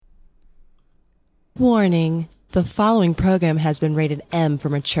Warning. The following program has been rated M for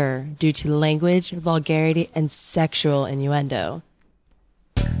mature due to language, vulgarity, and sexual innuendo.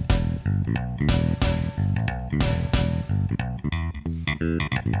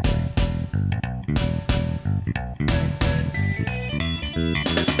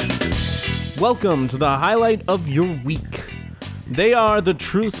 Welcome to the highlight of your week. They are the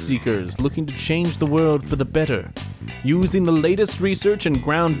truth seekers looking to change the world for the better. Using the latest research and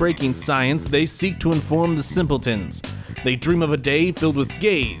groundbreaking science, they seek to inform the simpletons. They dream of a day filled with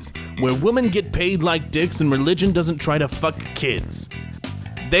gays, where women get paid like dicks and religion doesn't try to fuck kids.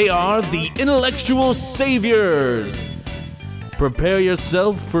 They are the intellectual saviors. Prepare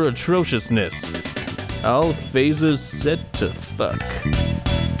yourself for atrociousness. All phasers set to fuck.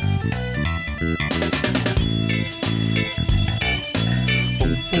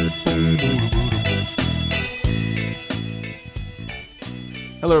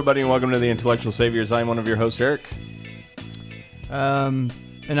 Hello, everybody, and welcome to the Intellectual Saviors. I'm one of your hosts, Eric. And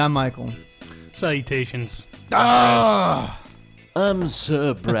I'm Michael. Salutations. I'm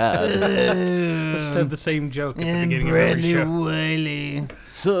Sir Brad. Let's have the same joke at the beginning of every show. Wiley.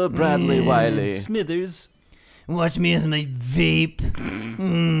 Sir Bradley Wiley. Smithers. Watch me as my vape.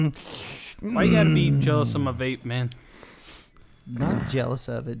 Why you gotta be jealous of my vape, man? Not jealous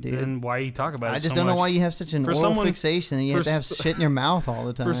of it, dude. And why you talk about it I just so don't know much? why you have such an oral fixation and you have to have shit in your mouth all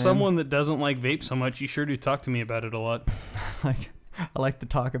the time. For someone that doesn't like vape so much, you sure do talk to me about it a lot. I like to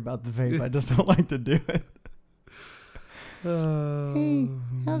talk about the vape. I just don't like to do it. Hey,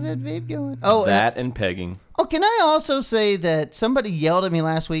 how's that vape going? Oh, that and pegging. Oh, can I also say that somebody yelled at me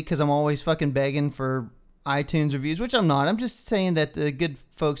last week because I'm always fucking begging for iTunes reviews, which I'm not. I'm just saying that the good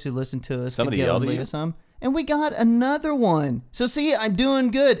folks who listen to us Somebody could go yelled and at leave you? us some. And we got another one. So see, I'm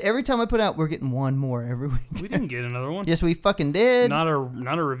doing good. Every time I put out, we're getting one more every week. We didn't get another one. Yes, we fucking did. Not a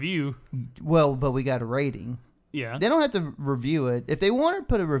review. Well, but we got a rating. Yeah. They don't have to review it. If they want to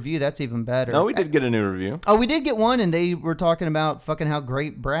put a review, that's even better. No, we did get a new review. Oh, we did get one, and they were talking about fucking how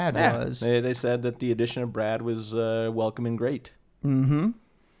great Brad was. They said that the addition of Brad was welcome and great. Mm-hmm.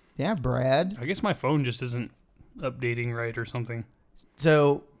 Yeah, Brad. I guess my phone just isn't updating right or something.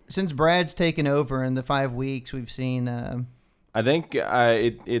 So since Brad's taken over in the 5 weeks, we've seen. I think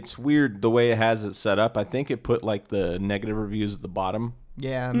it's weird the way it has it set up. I think it put like the negative reviews at the bottom.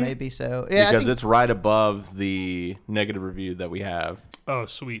 Yeah, maybe so. Yeah, because it's right above the negative review that we have. Oh,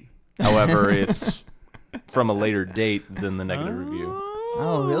 sweet. However, it's from a later date than the negative review.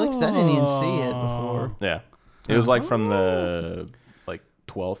 Oh, really? Because I didn't even see it before. Yeah. It was like from the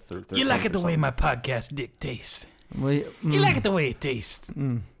 12th or 13th. You like it the way my podcast dick tastes. You like it the way it tastes.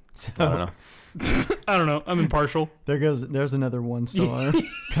 So, I don't know. I don't know. I'm impartial. There's another 1 star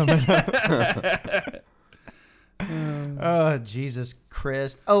coming up. Oh, Jesus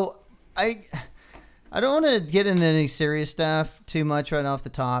Christ. Oh, I don't want to get into any serious stuff too much right off the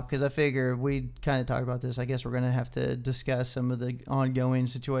top because I figure we'd kind of talk about this. I guess we're going to have to discuss some of the ongoing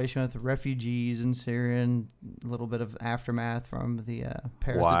situation with the refugees in Syria and a little bit of aftermath from the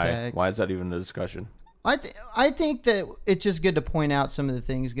Paris attacks. Why is that even a discussion? I think that it's just good to point out some of the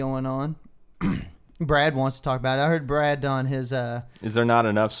things going on. Brad wants to talk about it. I heard Brad on his... Is there not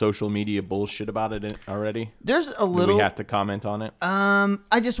enough social media bullshit about it already? There's a little... Do we have to comment on it?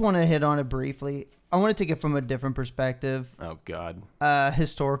 I just want to hit on it briefly. I want to take it from a different perspective. Oh, God.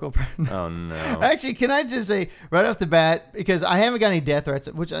 Historical... Oh, no. Actually, can I just say right off the bat, because I haven't got any death threats,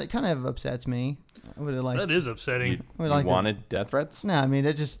 which kind of upsets me. I would have liked... That is upsetting. You wanted death threats? No, I mean,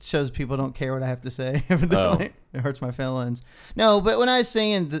 it just shows people don't care what I have to say. Evidently. It hurts my feelings. No, but when I was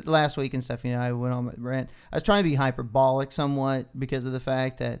saying last week and stuff, I went on my rant. I was trying to be hyperbolic somewhat because of the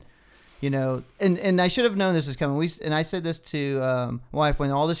fact that, and I should have known this was coming. And I said this to my wife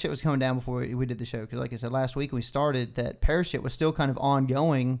when all this shit was coming down before we did the show. Because like I said, last week when we started, that Paris shit was still kind of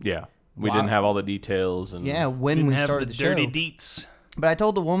ongoing. Yeah. We didn't have all the details. And when we started the show. Dirty deets. But I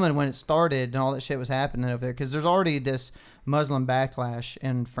told the woman when it started and all that shit was happening over there, because there's already this Muslim backlash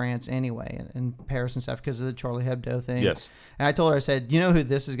in France anyway, in Paris and stuff, because of the Charlie Hebdo thing. Yes. And I told her, I said, you know who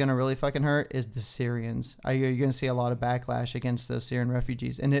this is going to really fucking hurt? Is the Syrians. You're going to see a lot of backlash against those Syrian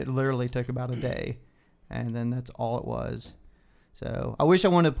refugees. And it literally took about a day. And then that's all it was. So I wish I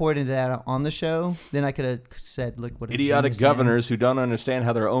wanted to point into that on the show. Then I could have said, look what idiotic governors who don't understand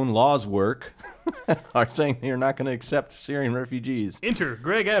how their own laws work are saying they're not going to accept Syrian refugees. Enter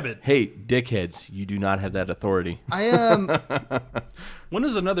Greg Abbott. Hey, dickheads, you do not have that authority. When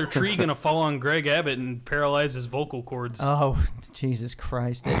is another tree going to fall on Greg Abbott and paralyze his vocal cords? Oh, Jesus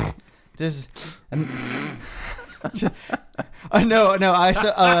Christ. There's... I know. No,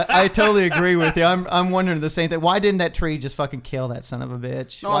 I totally agree with you. I'm wondering the same thing. Why didn't that tree just fucking kill that son of a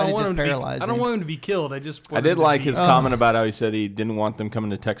bitch? No, Why I did it want just him to be. paralyze I don't him? want him to be killed. I just. I Want did him to like be- his comment about how he said he didn't want them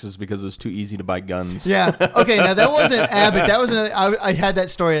coming to Texas because it was too easy to buy guns. Yeah. Okay. Now that wasn't Abbott. That wasn't. I had that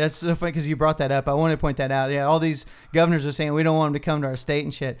story. That's so funny because you brought that up. I wanted to point that out. Yeah. All these governors are saying we don't want them to come to our state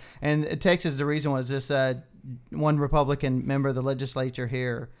and shit. And Texas, the reason was this one Republican member of the legislature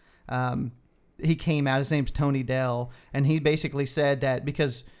here. He came out. His name's Tony Dell, and he basically said that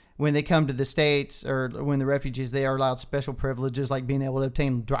because when they come to the states or when the refugees, they are allowed special privileges like being able to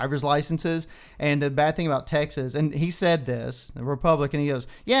obtain driver's licenses. And the bad thing about Texas, and he said this, the Republican, he goes,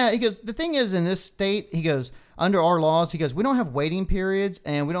 the thing is in this state, he goes, under our laws, he goes, we don't have waiting periods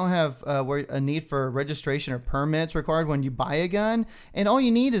and we don't have a need for registration or permits required when you buy a gun. And all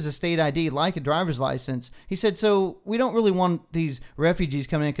you need is a state ID like a driver's license. He said, so we don't really want these refugees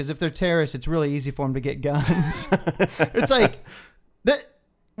coming in because if they're terrorists, it's really easy for them to get guns. It's like,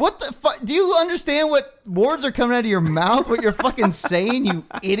 what the fuck? Do you understand what words are coming out of your mouth? What you're fucking saying, you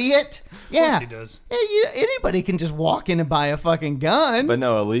idiot? Yeah. He does. Yeah, anybody can just walk in and buy a fucking gun. But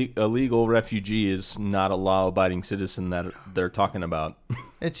no, a legal refugee is not a law-abiding citizen that they're talking about.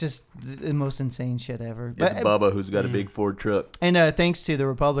 It's just the most insane shit ever. It's Bubba who's got a big Ford truck. And thanks to the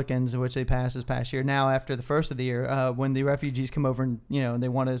Republicans, which they passed this past year, now after the first of the year, when the refugees come over and they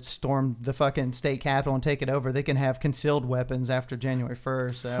want to storm the fucking state capitol and take it over, they can have concealed weapons after January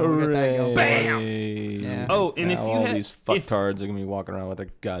 1st. So we got that going. Bam! Yeah. Oh, and now if you all had these fucktards are gonna be walking around with their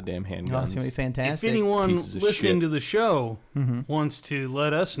goddamn Oh, handguns. it's gonna be fantastic. If anyone Pieces of listening shit. to the show wants to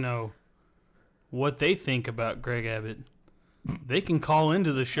let us know what they think about Greg Abbott, they can call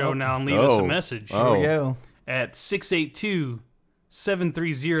into the show now and leave us a message Here we go. at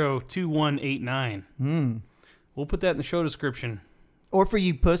 682-730-2189. We'll put that in the show description. Or for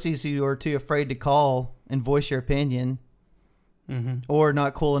you pussies who are too afraid to call and voice your opinion, or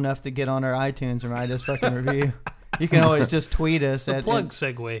not cool enough to get on our iTunes and write us fucking review, you can always just tweet us at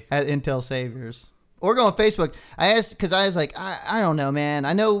segue. at Intel Saviors. Or go on Facebook. I asked because I was like, I don't know, man.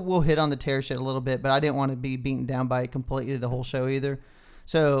 I know we'll hit on the terror shit a little bit, but I didn't want to be beaten down by it completely the whole show either.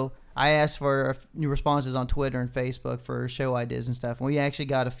 So I asked for new responses on Twitter and Facebook for show ideas and stuff, and we actually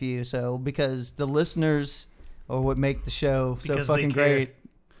got a few. So because the listeners are what make the show so Because they fucking care.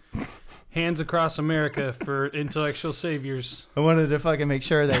 great, Hands across America for intellectual saviors. I wanted to fucking make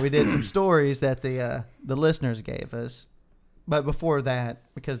sure that we did some stories that the listeners gave us. But before that,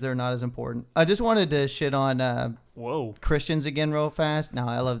 because they're not as important, I just wanted to shit on Whoa. Christians again real fast. No,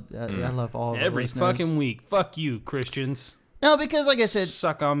 I love all of the Every listeners. fucking week. Fuck you, Christians. No, because like I said,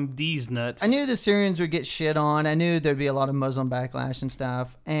 Suck on these nuts. I knew the Syrians would get shit on. I knew there'd be a lot of Muslim backlash and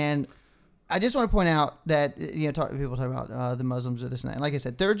stuff. And I just want to point out that, people talk about the Muslims or this and that. And like I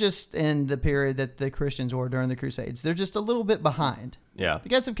said, they're just in the period that the Christians were during the Crusades. They're just a little bit behind. Yeah. They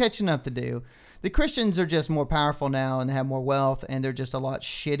got some catching up to do. The Christians are just more powerful now and they have more wealth and they're just a lot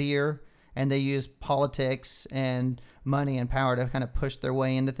shittier. And they use politics and money and power to kind of push their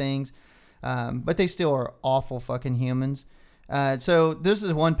way into things. But they still are awful fucking humans. So this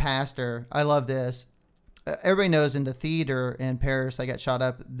is one pastor. I love this. Everybody knows in the theater in Paris, they got shot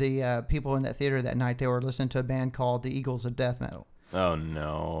up. The people in that theater that night, they were listening to a band called the Eagles of Death Metal. Oh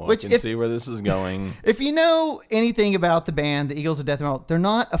no! Which, I can see where this is going. If you know anything about the band, the Eagles of Death Metal, they're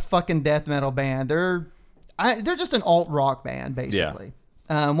not a fucking death metal band. They're just an alt rock band, basically.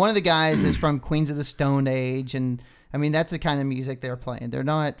 Yeah. One of the guys is from Queens of the Stone Age, and I mean that's the kind of music they're playing. They're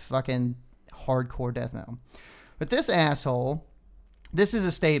not fucking hardcore death metal. But this asshole, this is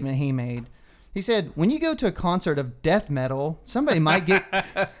a statement he made. He said, when you go to a concert of death metal, somebody might get...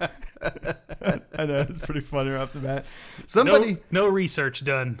 I know, it's pretty funny right off the bat. No research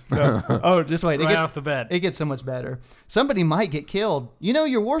done. No. Oh, just wait. Right off the bat. It gets so much better. Somebody might get killed.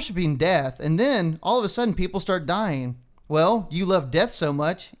 You're worshiping death, and then all of a sudden people start dying. Well, you love death so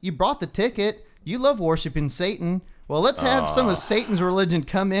much, you brought the ticket. You love worshiping Satan. Well, let's have some of Satan's religion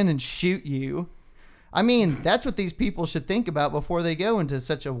come in and shoot you. I mean, that's what these people should think about before they go into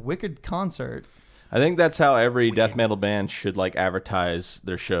such a wicked concert. I think that's how every death metal band should advertise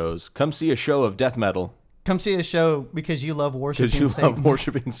their shows. Come see a show of death metal. Come see a show because you love worshiping Satan. Because you love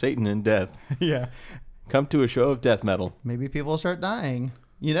worshiping Satan and death. Yeah. Come to a show of death metal. Maybe people will start dying.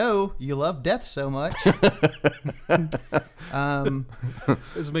 You love death so much.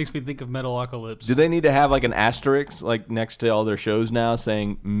 This makes me think of Metalocalypse. Do they need to have an asterisk next to all their shows now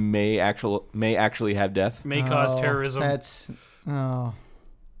saying may actually have death? May cause terrorism. That's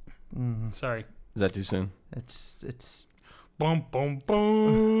Sorry. Is that too soon? It's Boom, boom,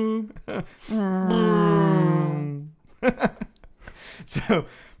 boom. So,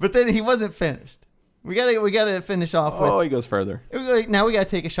 but then he wasn't finished. We gotta finish off with. Oh, he goes further. Now we gotta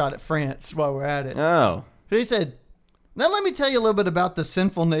take a shot at France while we're at it. Oh. So he said, now let me tell you a little bit about the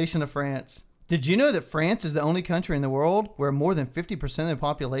sinful nation of France. Did you know that France is the only country in the world where more than 50% of the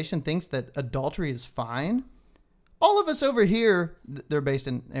population thinks that adultery is fine? All of us over here, they're based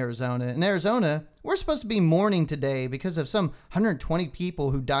in Arizona. In Arizona, we're supposed to be mourning today because of some 120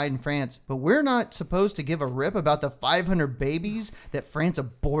 people who died in France, but we're not supposed to give a rip about the 500 babies that France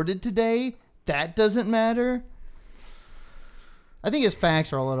aborted today? That doesn't matter? I think his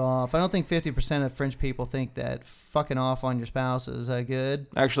facts are a little off. I don't think 50% of French people think that fucking off on your spouse is good.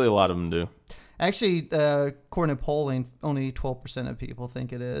 Actually, a lot of them do. Actually, according to polling, only 12% of people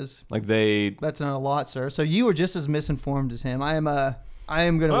think it is. That's not a lot, sir. So you are just as misinformed as him. I am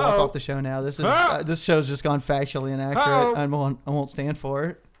going to walk off the show now. This show's just gone factually inaccurate. I won't stand for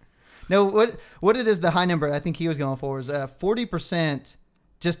it. No, what it is, the high number I think he was going for is 40%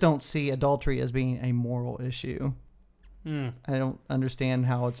 just don't see adultery as being a moral issue. I don't understand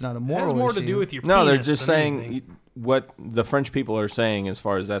how it's not a moral issue. It has more to do with your No, penis they're just than saying anything. what the French people are saying as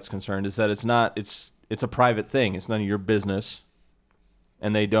far as that's concerned is that it's a private thing. It's none of your business.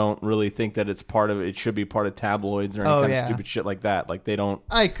 And they don't really think that it should be part of tabloids or any kind of stupid shit like that. Like they don't.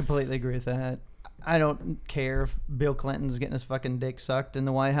 I completely agree with that. I don't care if Bill Clinton's getting his fucking dick sucked in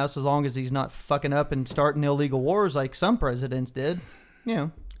the White House as long as he's not fucking up and starting illegal wars like some presidents did. You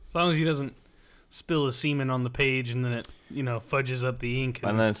know. As long as he doesn't spill his semen on the page and then it, fudges up the ink.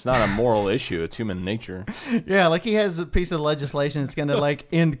 And then it's not a moral issue. It's human nature. Yeah, like he has a piece of legislation that's going to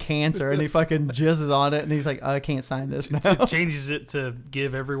end cancer and he fucking jizzes on it and he's like, oh, I can't sign this now. Changes it to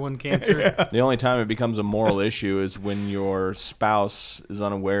give everyone cancer. Yeah. The only time it becomes a moral issue is when your spouse is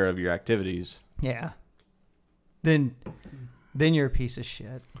unaware of your activities. Yeah. Then you're a piece of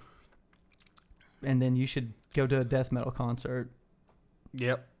shit. And then you should go to a death metal concert.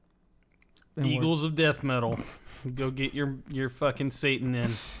 Yep. And Eagles of death metal. Go get your fucking Satan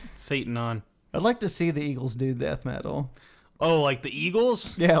on. I'd like to see the Eagles do death metal. Oh, like the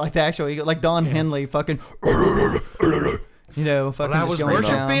Eagles? Yeah, like the actual Eagle, like Don Henley fucking fucking I was just going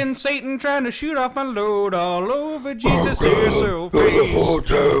down. worshiping Satan, trying to shoot off my load all over Jesus' so face.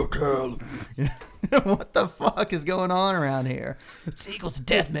 What the fuck is going on around here? It's Eagles of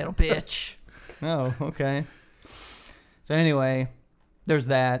death metal, bitch. Oh, okay. So anyway, there's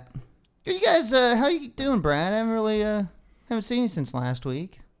that. You guys, how you doing, Brad? I haven't seen you since last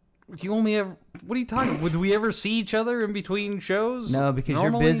week. You only have. What are you talking? Would we ever see each other in between shows? No, because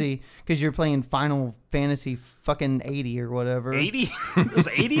normally? You're busy. Because you're playing Final Fantasy fucking 80 or whatever. 80? There's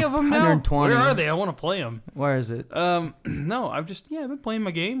 80 of them now? 120. Where are they? I want to play them. Where is it? No, I've been playing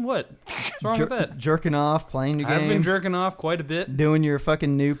my game. What? What's wrong with that? Jerking off, playing your game. I've been jerking off quite a bit. Doing your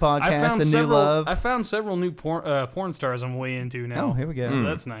fucking new podcast, New Love. I found several new porn stars I'm way into now. Oh, here we go. So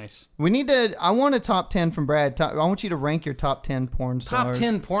that's nice. I want a top 10 from Brad. I want you to rank your top 10 porn stars. Top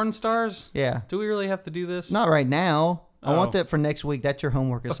 10 porn stars? Yeah. Do we really have to do this? Not right now. I want Oh. that for next week. That's your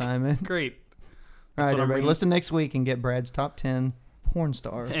homework assignment. Great. All right, what I'm everybody. reading. Listen next week and get Brad's top 10 porn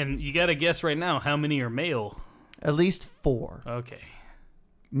stars. And you got to guess right now how many are male. At least 4. Okay.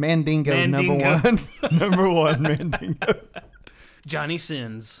 Mandingo, number Mandingo. 1. Number 1, Mandingo. Johnny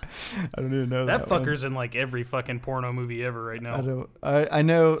Sins. I don't even know That one. fucker's in like every fucking porno movie ever right now. I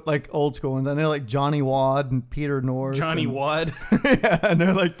know like old school ones. I know like Johnny Wad and Peter North. Johnny Wad. Yeah, I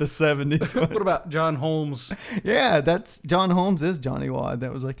know like the 70s one. What about John Holmes? Yeah, that's John Holmes is Johnny Wad.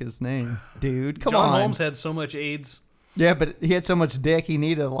 That was like his name. Dude, come on. John Holmes had so much AIDS. Yeah, but he had so much dick, he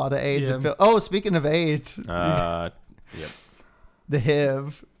needed a lot of AIDS. Yeah. Oh, speaking of AIDS, Yep. the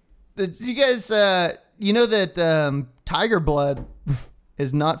HIV. You guys, you know that tiger blood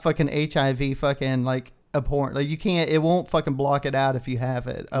is not fucking HIV fucking like abhorrent. Like you can't, it won't fucking block it out if you have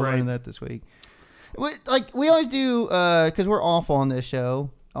it. I learned that this week. We always do, because we're awful on this show,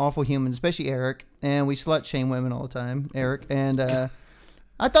 awful humans, especially Eric, and we slut shame women all the time, Eric. And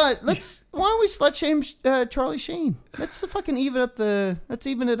I thought, why don't we slut shame Charlie Sheen? Let's fucking even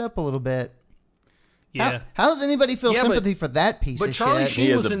it up a little bit. Yeah. How does anybody feel Yeah, sympathy for that piece but of Charlie shit? Sheen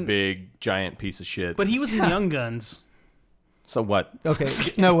He was is a in- big, giant piece of shit. But he was in Young Guns. So what? Okay,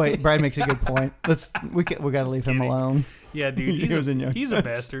 no wait. Brad makes a good point. We got to leave him alone. Yeah, dude. He was in Young He's a Guns.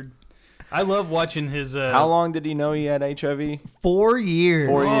 bastard. I love watching his... How long did he know he had HIV? 4 years.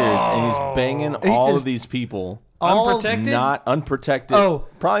 4 years, and he's banging He all just- of these people. Unprotected? Not unprotected. Oh.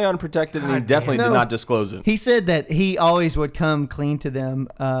 Probably unprotected, and he God definitely damn. did No. not disclose it He said that he always would come clean to them.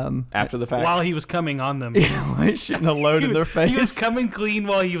 after the fact. While he was coming on them. He shouldn't have loaded their face. He was coming clean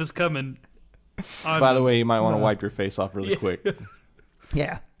while he was coming on By the them. way, you might want to wipe your face off really quick.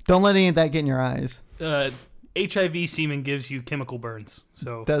 Yeah. Don't let any of that get in your eyes. HIV semen gives you chemical burns.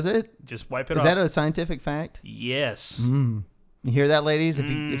 So does it? Just wipe it off. off. Is that a scientific fact? Yes. You hear that, ladies?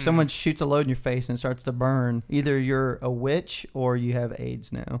 If someone shoots a load in your face and starts to burn, either you're a witch or you have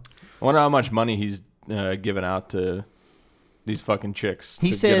AIDS now. I wonder how much money he's giving out to these fucking chicks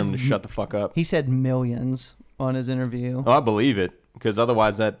He to said, get them to shut the fuck up. He said millions on his interview. Oh, I believe it, because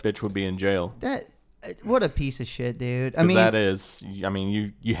otherwise that bitch would be in jail. What a piece of shit, dude. I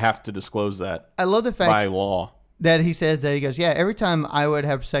mean, you have to disclose that. I love the fact by law that he says that. He goes, yeah, every time I would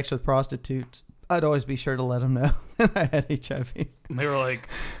have sex with prostitutes, I'd always be sure to let them know that I had HIV. They were like,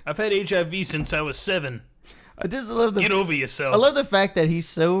 I've had HIV since I was 7. I just love Get over yourself. I love the fact that he's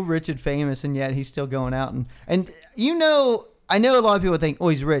so rich and famous, and yet he's still going out and I know a lot of people think, oh,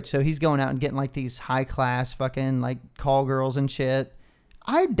 he's rich, so he's going out and getting like these high class fucking like call girls and shit.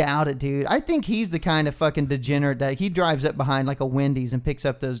 I doubt it, dude. I think he's the kind of fucking degenerate that he drives up behind like a Wendy's and picks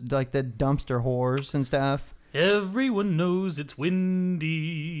up those like the dumpster whores and stuff. Everyone knows it's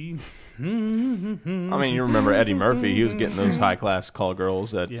windy. I mean, you remember Eddie Murphy? He was getting those high class call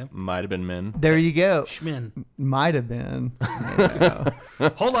girls that might have been men. There you go. Schmin. Might have been.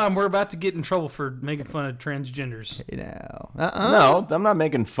 Hold on, we're about to get in trouble for making fun of transgenders. No, I'm not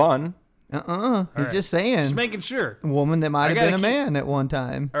making fun. He's just saying. Just making sure. A woman that might have been a man at one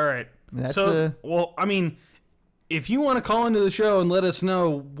time. All right. If you want to call into the show and let us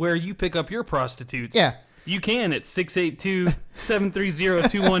know where you pick up your prostitutes. Yeah. You can at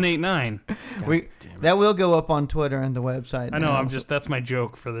 682-730-2189. That will go up on Twitter and the website. I know. That's my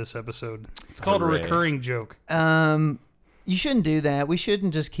joke for this episode. It's called a recurring joke. You shouldn't do that. We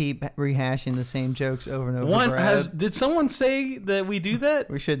shouldn't just keep rehashing the same jokes over and over. Did someone say that we do that?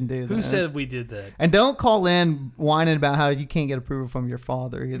 We shouldn't do that. Who said we did that? And don't call in whining about how you can't get approval from your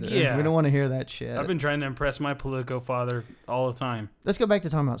father either. Yeah. We don't want to hear that shit. I've been trying to impress my Politico father all the time. Let's go back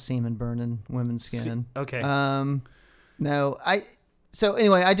to talking about semen burning women's skin. Okay. So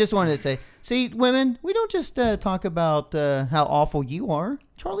anyway, I just wanted to say, see, women, we don't just talk about how awful you are.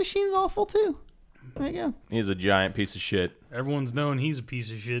 Charlie Sheen's awful too. There you go. He's a giant piece of shit. Everyone's known he's a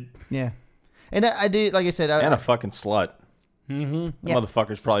piece of shit. Yeah. And I do, like I said... and a fucking slut. Mm-hmm. Yeah.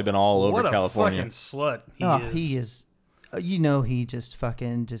 Motherfucker's probably been all over California. What a fucking slut he is. He just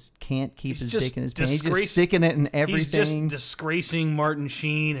fucking just can't keep his dick in his pants. He's just sticking it in everything. He's just disgracing Martin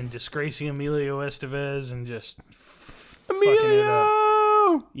Sheen and disgracing Emilio Estevez and just fucking it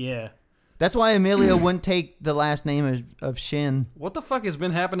up. Yeah. That's why Emilio wouldn't take the last name of Shin. What the fuck has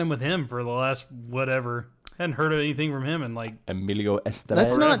been happening with him for the last whatever? Hadn't heard of anything from him in like Emilio Estevez.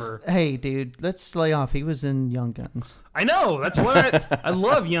 That's forever. Hey, dude, let's lay off. He was in Young Guns. I know. That's what I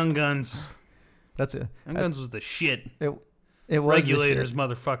love. Young Guns. Young Guns was the shit. It was Regulators,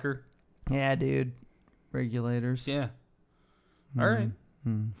 motherfucker. Yeah, dude. Regulators. Yeah. All right.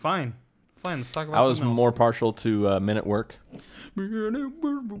 Fine. Let's talk about. I was more partial to Men at Work.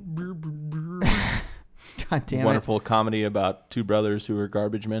 God damn Wonderful comedy about two brothers who are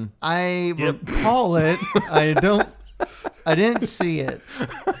garbage men. I recall it. I didn't see it.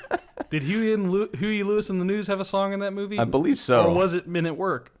 Did Huey Lewis and the News have a song in that movie? I believe so. Or was it Men at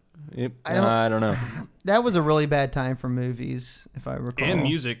Work? I don't know. That was a really bad time for movies, if I recall. And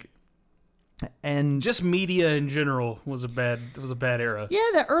music. And just media in general was a bad era. Yeah,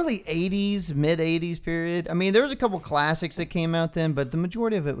 the early 80s, mid 80s period. I mean, there was a couple classics that came out then, but the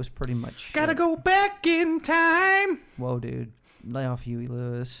majority of it was pretty much Gotta go back in time. Whoa, dude. Lay off Huey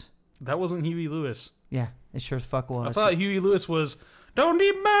Lewis. That wasn't Huey Lewis. Yeah, it sure as fuck was. I thought Huey Lewis was Don't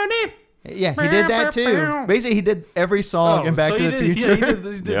Need Money. Yeah, he did that too. Basically, he did every song in Back to the Future. Yeah, he did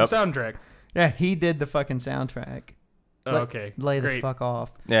the soundtrack. Yeah, he did the fucking soundtrack. Okay. Lay the fuck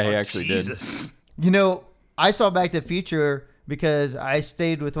off. Yeah, he actually did. You know, I saw Back to the Future because I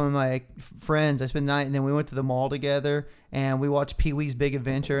stayed with one of my friends. I spent the night, and then we went to the mall together, and we watched Pee-wee's Big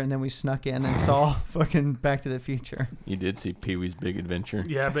Adventure, and then we snuck in and saw fucking Back to the Future. You did see Pee-wee's Big Adventure.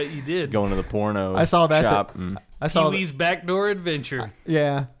 Yeah, I bet you did. Going to the porno I saw that shop. I saw Pee-wee's Backdoor Adventure.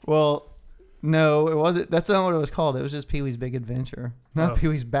 Yeah, well... No, it wasn't. That's not what it was called. It was just Pee-wee's Big Adventure, not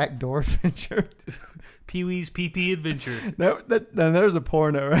Pee-wee's Backdoor Adventure. Pee-wee's Pee-pee Adventure. There's a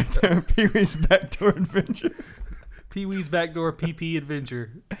porno right there. Pee-wee's Backdoor Adventure. Pee-wee's Backdoor Pee-pee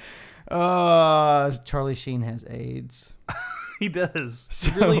Adventure. Charlie Sheen has AIDS. He does.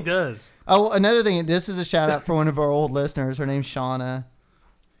 He really does. Oh, another thing. This is a shout out for one of our old listeners. Her name's Shauna.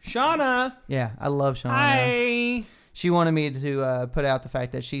 Shauna. Yeah, I love Shauna. Hi. She wanted me to put out the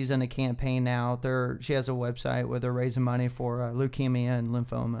fact that she's in a campaign now. She has a website where they're raising money for Leukemia and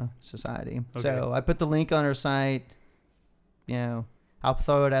Lymphoma Society. Okay. So I put the link on her site. You know, I'll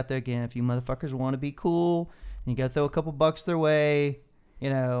throw it out there again. If you motherfuckers want to be cool and you got to throw a couple bucks their way, you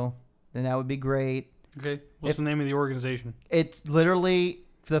know, then that would be great. Okay. What's the name of the organization? It's literally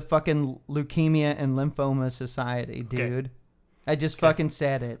the fucking Leukemia and Lymphoma Society, dude. Okay. I just fucking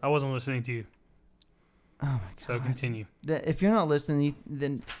said it. I wasn't listening to you. Oh my god. So continue. If you're not listening,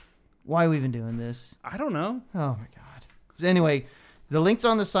 then why are we even doing this? I don't know. Oh my god. So anyway, the link's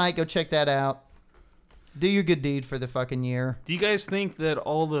on the site. Go check that out. Do your good deed for the fucking year. Do you guys think that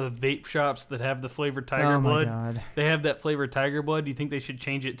all the vape shops that have the flavored tiger blood, God. they have that flavored tiger blood? Do you think they should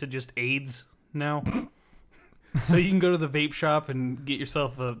change it to just AIDS now? So you can go to the vape shop and get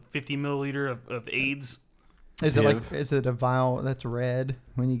yourself a 50 milliliter of AIDS. Is it a vial that's red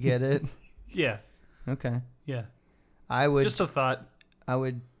when you get it? Yeah. Okay. Yeah. I would just a thought. I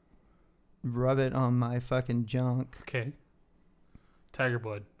would rub it on my fucking junk. Okay. Tiger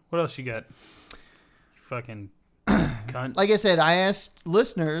blood. What else you got? You fucking cunt. Like I said, I asked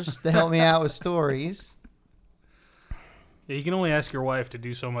listeners to help me out with stories. Yeah, you can only ask your wife to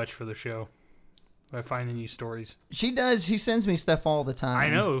do so much for the show by finding you stories. She does. She sends me stuff all the time. I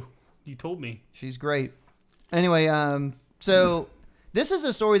know. You told me. She's great. Anyway, so this is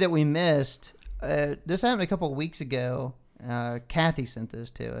a story that we missed. This happened a couple of weeks ago. Kathy sent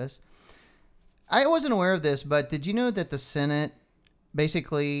this to us. I wasn't aware of this, but did you know that the Senate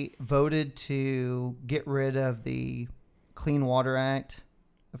basically voted to get rid of the Clean Water Act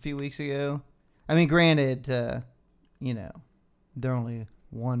a few weeks ago? I mean, granted, they're only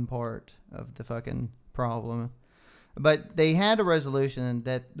one part of the fucking problem. But they had a resolution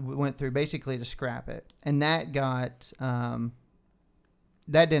that went through basically to scrap it. And that got...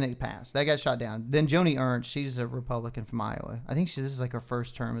 that didn't pass. That got shot down. Then Joni Ernst, she's a Republican from Iowa. I think this is like her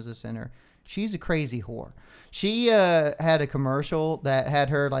first term as a senator. She's a crazy whore. She had a commercial that had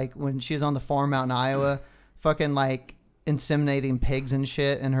her, like, when she was on the farm out in Iowa, fucking, like, inseminating pigs and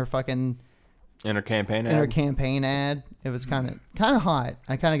shit in her fucking... In her campaign ad? In her campaign ad. It was kind of hot.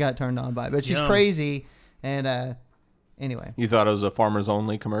 I kind of got turned on by it. But she's crazy. And, anyway. You thought it was a Farmers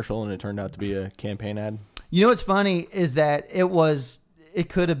Only commercial, and it turned out to be a campaign ad? You know what's funny is that it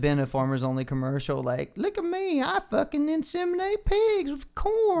could have been a Farmers Only commercial. Like, look at me. I fucking inseminate pigs with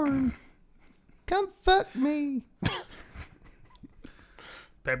corn. Come fuck me.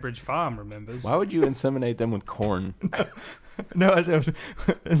 Pepperidge Farm remembers. Why would you inseminate them with corn? No, I said,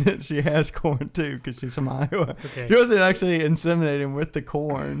 and then she has corn too because she's from Iowa. Okay. She wasn't actually inseminating with the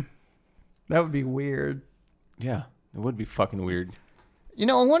corn. That would be weird. Yeah, it would be fucking weird. You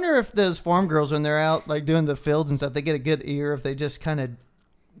know, I wonder if those farm girls, when they're out like doing the fields and stuff, they get a good ear if they just kind of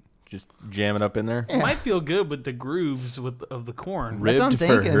just jam it up in there. Yeah. It might feel good with the grooves of the corn. Ribbed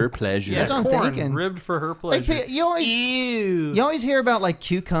for her pleasure. Yeah, that's what I'm thinking. Ribbed for her pleasure. Like, you always hear about like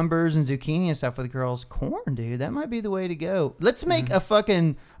cucumbers and zucchini and stuff with girls. Corn, dude, that might be the way to go. Let's make a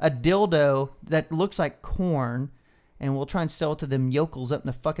dildo that looks like corn, and we'll try and sell it to them yokels up in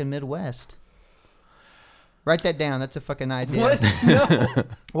the fucking Midwest. Write that down. That's a fucking idea. What? No.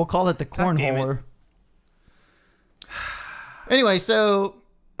 We'll call it the cornholer. Anyway, so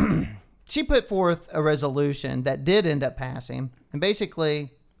she put forth a resolution that did end up passing. And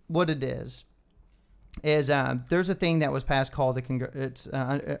basically what it is there's a thing that was passed called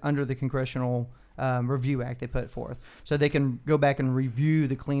under the Congressional Review Act they put forth. So they can go back and review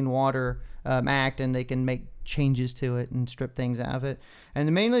the Clean Water Act, and they can make changes to it and strip things out of it.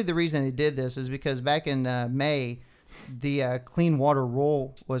 And mainly the reason they did this is because back in May, the Clean Water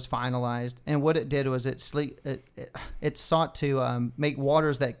Rule was finalized, and what it did was it sought to make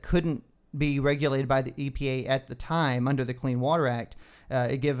waters that couldn't be regulated by the EPA at the time under the Clean Water Act.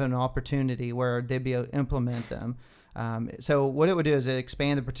 It gave an opportunity where they'd be able to implement them. So what it would do is it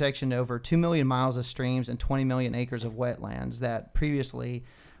expand the protection to over 2 million miles of streams and 20 million acres of wetlands that previously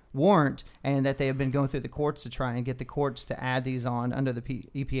weren't, and that they have been going through the courts to try and get the courts to add these on under the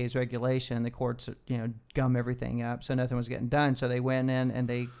EPA's regulation. The courts, gum everything up, so nothing was getting done. So they went in and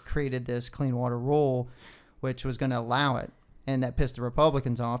they created this Clean Water Rule, which was going to allow it. And that pissed the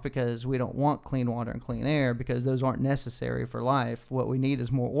Republicans off because we don't want clean water and clean air because those aren't necessary for life. What we need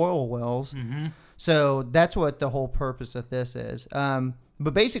is more oil wells. Mm-hmm. So that's what the whole purpose of this is.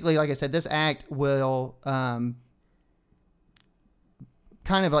 But basically, like I said, this act will kind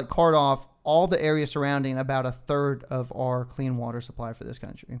of like cart off all the area surrounding about a third of our clean water supply for this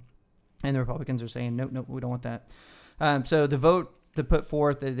country. And the Republicans are saying, nope, we don't want that. So the vote to put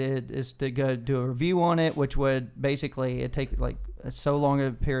forth is to go do a review on it, which would basically take like so long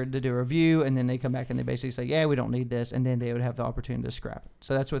a period to do a review, and then they come back and they basically say, yeah, we don't need this, and then they would have the opportunity to scrap it.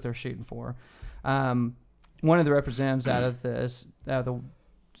 So that's what they're shooting for. One of the representatives out of the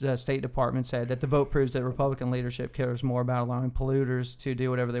State Department said that the vote proves that Republican leadership cares more about allowing polluters to do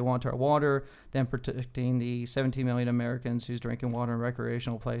whatever they want to our water than protecting the 17 million Americans whose drinking water and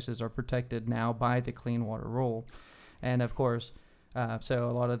recreational places are protected now by the Clean Water Rule. And, of course, so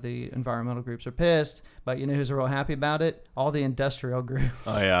a lot of the environmental groups are pissed, but you know who's real happy about it? All the industrial groups.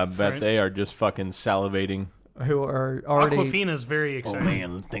 Oh, yeah, I bet they are just fucking salivating. Who are already... Aquafina's very excited. Oh,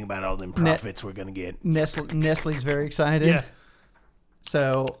 man, think about all them profits we're going to get. Nestle's very excited. Yeah.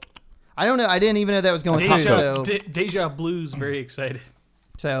 So, I don't know. I didn't even know that was going through. So, Deja Blue's very excited.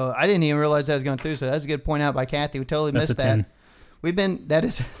 So, I didn't even realize that was going through. So, that's a good point out by Kathy. We totally missed that.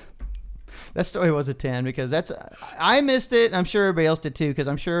 10. That story was a 10 because I missed it. I'm sure everybody else did too because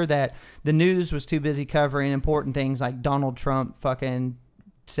I'm sure that the news was too busy covering important things like Donald Trump fucking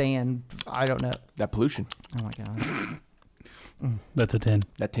saying, I don't know. That pollution. Oh, my God. That's a 10.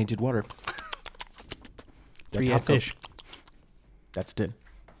 That tainted water. 3 fish. That's 10.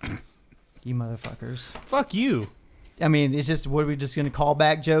 You motherfuckers. Fuck you. I mean, it's just, what are we just going to call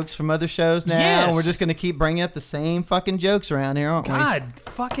back jokes from other shows now? Yes. We're just going to keep bringing up the same fucking jokes around here, aren't we? God,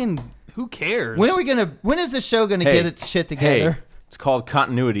 fucking, who cares? When is this show going to get its shit together? Hey, it's called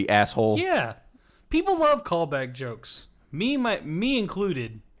continuity, asshole. Yeah. People love callback jokes. Me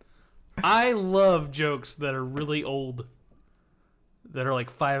included. I love jokes that are really old. That are like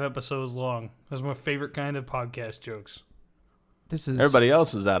 5 episodes long. That's my favorite kind of podcast jokes. Everybody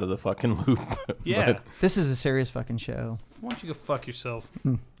else is out of the fucking loop. Yeah. This is a serious fucking show. Why don't you go fuck yourself?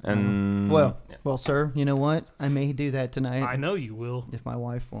 And Well, sir, you know what? I may do that tonight. I know you will. If my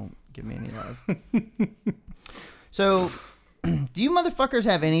wife won't give me any love. So, do you motherfuckers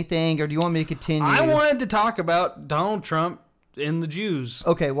have anything, or do you want me to continue? I wanted to talk about Donald Trump and the Jews.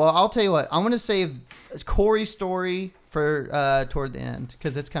 Okay, well, I'll tell you what. I'm going to save Corey's story for toward the end,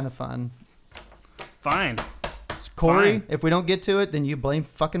 because it's kind of fun. Fine. Corey, Fine. if we don't get to it, then you blame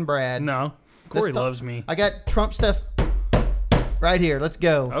fucking Brad. No. Corey loves me. I got Trump stuff right here. Let's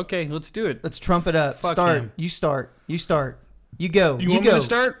go. Okay, let's do it. Let's trump it up. Fuck Start. him. You start. You start. You go. You want go. me to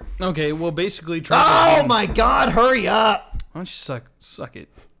start? Okay, well, basically, Trump... Oh, my God. Hurry up. Why don't you suck it.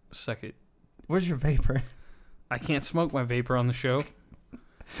 Suck it. Where's your vapor? I can't smoke my vapor on the show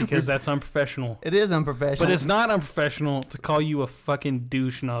because that's unprofessional. It is unprofessional. But it's not unprofessional to call you a fucking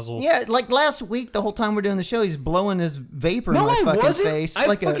douche nozzle. Yeah, like last week, the whole time we're doing the show, he's blowing his vapor in my fucking face.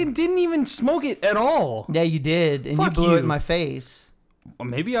 I fucking didn't even smoke it at all. Yeah, you did, and Fuck you blew it you. in my face. Well,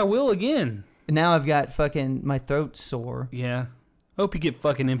 maybe I will again. And now I've got fucking, my throat's sore. Yeah. Hope you get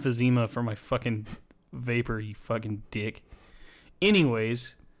fucking emphysema for my fucking vapor, you fucking dick.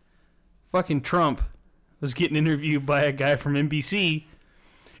 Anyways, fucking Trump was getting interviewed by a guy from NBC.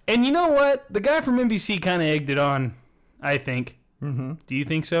 And you know what? The guy from NBC kind of egged it on, I think. Mm-hmm. Do you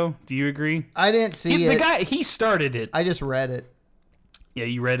think so? Do you agree? I didn't see it. The guy, he started it. I just read it. Yeah,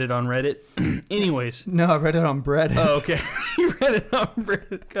 you read it on Reddit? Anyways. No, I read it on Reddit. Oh, okay. You read it on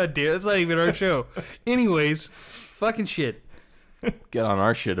Reddit. God damn, that's not even our show. Anyways, fucking shit. Get on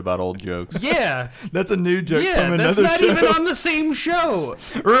our shit about old jokes. Yeah. That's a new joke from that's another not show. even on the same show.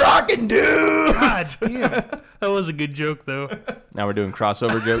 Rockin' dude! God damn. That was a good joke, though. Now we're doing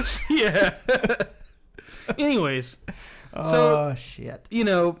crossover jokes. Yeah. Anyways. Oh, So, shit. you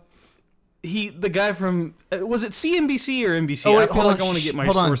know, the guy from, was it CNBC or NBC? Oh, wait, I feel hold like on. I want to Shh, get my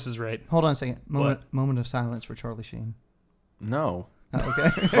hold on. sources right. Hold on a second. What? Moment of silence for Charlie Sheen. No. Oh,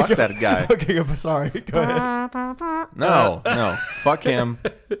 okay. Fuck that guy. Okay, sorry. Go ahead. No. Fuck him.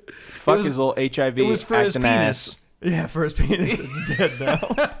 Fuck his little HIV it was for his acting penis. ass. Yeah, for his penis, it's dead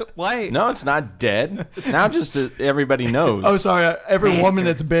now. Why? No, it's not dead. Now just everybody knows. Oh, sorry. Every woman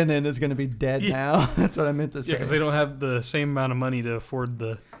that's been in is going to be dead now. That's what I meant to say. Yeah, because they don't have the same amount of money to afford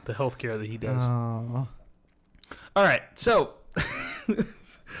the health care that he does. Oh. All right, so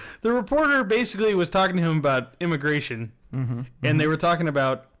the reporter basically was talking to him about immigration, and they were talking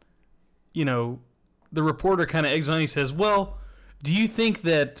about, you know, the reporter kind of eggs on. He says, "Well, do you think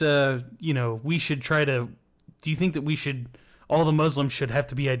that we should try to? Do you think that we should? All the Muslims should have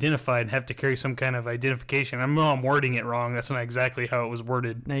to be identified and have to carry some kind of identification?" I'm wording it wrong. That's not exactly how it was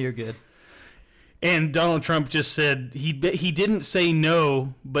worded. No, you're good. And Donald Trump just said he didn't say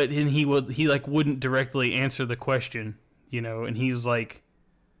no, but he wouldn't directly answer the question, you know. And he was like,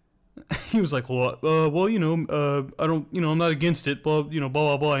 well, I don't, I'm not against it, blah,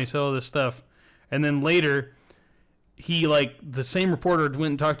 blah, blah. And he said all this stuff, and then later, the same reporter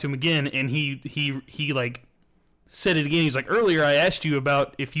went and talked to him again, and he said it again. He's like, earlier I asked you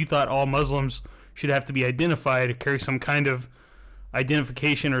about if you thought all Muslims should have to be identified or carry some kind of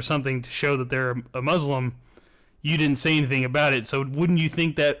identification or something to show that they're a Muslim. You didn't say anything about it, so wouldn't you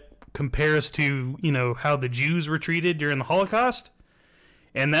think that compares to, how the Jews were treated during the Holocaust?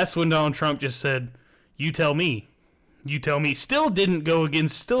 And that's when Donald Trump just said, "You tell me. You tell me." Still didn't go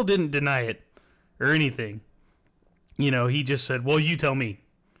against, still didn't deny it or anything. He just said, "Well, you tell me."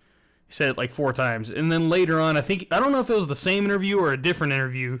 He said it like 4 times. And then later on, I don't know if it was the same interview or a different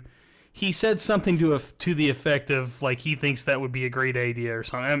interview, he said something to the effect of, like, he thinks that would be a great idea or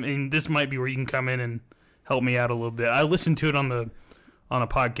something. I mean, this might be where you can come in and help me out a little bit. I listened to it on a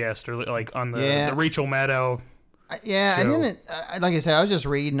podcast, or like on the Rachel Maddow. Yeah, show. I didn't. Like I said, I was just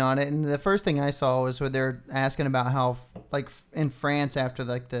reading on it, and the first thing I saw was where they're asking about how, like, in France after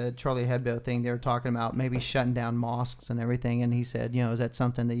like the Charlie Hebdo thing, they were talking about maybe shutting down mosques and everything, and he said, is that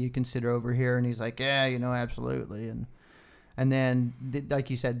something that you consider over here? And he's like, yeah, absolutely. And then, like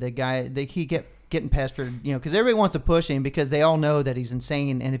you said, the guy, he kept getting pestered, because everybody wants to push him because they all know that he's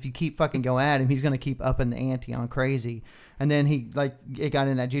insane, and if you keep fucking going at him, he's going to keep upping the ante on crazy. And then it got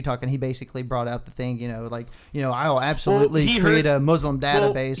in that Jew talk, and he basically brought out the thing, I'll absolutely create a Muslim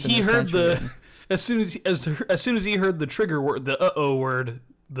database. He heard as soon as he heard the trigger word, the word,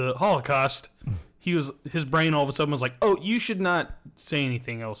 the Holocaust, his brain all of a sudden was like, oh, you should not say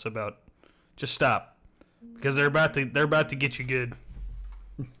anything else about, just stop, because they're about to get you good.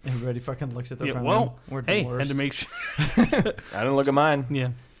 Everybody fucking looks at their phone. Well, hey, had to make sure. I didn't look at mine. Yeah,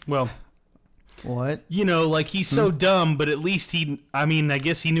 well. What? Like, he's so dumb, but at least I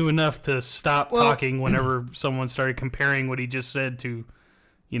guess he knew enough to stop talking whenever someone started comparing what he just said to,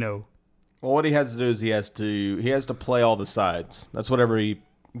 Well, what he has to do is he has to play all the sides. That's what every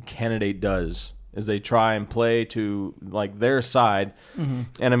candidate does, is they try and play to, like, their side. Mm-hmm.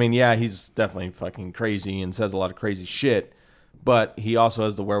 And he's definitely fucking crazy and says a lot of crazy shit, but he also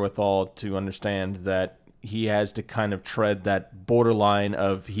has the wherewithal to understand that he has to kind of tread that borderline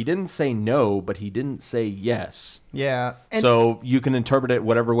of, he didn't say no, but he didn't say yes. Yeah. So you can interpret it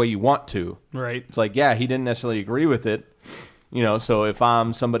whatever way you want to. Right. It's like, yeah, he didn't necessarily agree with it. So if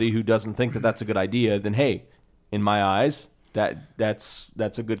I'm somebody who doesn't think that that's a good idea, then hey, in my eyes, that's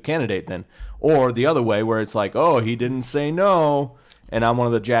a good candidate then. Or the other way, where it's like, oh, he didn't say no, and I'm one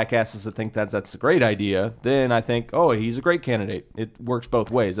of the jackasses that think that that's a great idea, then I think, oh, he's a great candidate. It works both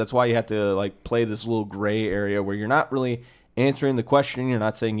ways. That's why you have to, like, play this little gray area where you're not really answering the question. You're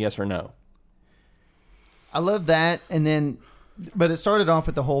not saying yes or no. I love that. But it started off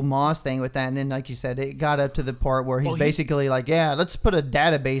with the whole Moss thing with that. And then, like you said, it got up to the part where he's basically like, yeah, let's put a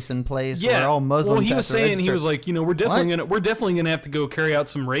database in place where all Muslims. Well, he was saying, he was like, we're definitely gonna have to go carry out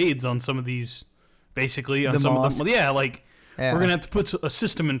some raids on some of these, basically on some of them. Yeah, like. Yeah. We're going to have to put a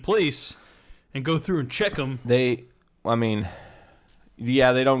system in place and go through and check them. They don't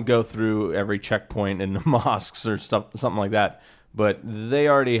go through every checkpoint in the mosques or something like that, but they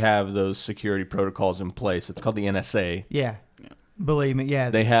already have those security protocols in place. It's called the NSA. Yeah. Believe me, yeah.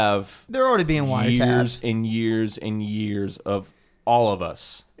 They're already being wiretapped. Years and years and years of all of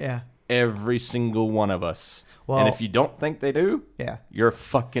us. Yeah. Every single one of us. Well, and if you don't think they do, you're a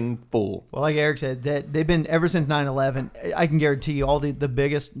fucking fool. Well, like Eric said, that they've been ever since 9/11. I can guarantee you, all the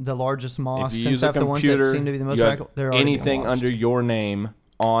biggest, the largest mosques and stuff, the ones that seem to be the most radical, they're already anything under your name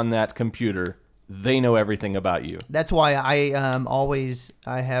on that computer, they know everything about you. That's why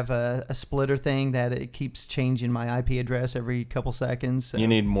I have a splitter thing that it keeps changing my IP address every couple seconds. So. You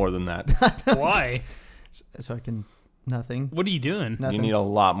need more than that. Why? So I can. Nothing. What are you doing? Nothing. You need a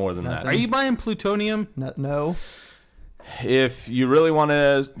lot more than that. Are you buying plutonium? No. If you really want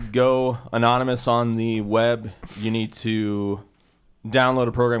to go anonymous on the web, you need to download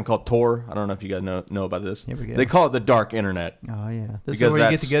a program called Tor. I don't know if you guys know about this. Here we go. They call it the dark internet. Oh, yeah. This is where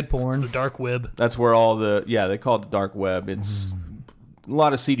you get the good porn. It's the dark web. That's where they call it the dark web. It's a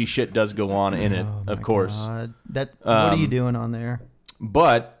lot of seedy shit does go on in it, of course. God. What are you doing on there?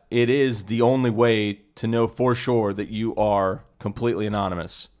 But it is the only way to know for sure that you are completely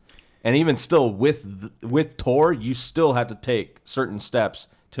anonymous. And even still, with Tor, you still have to take certain steps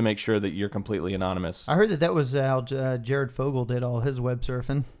to make sure that you're completely anonymous. I heard that was how Jared Fogle did all his web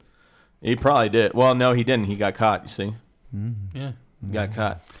surfing. He probably did. Well, no, he didn't. He got caught, you see. Yeah. He got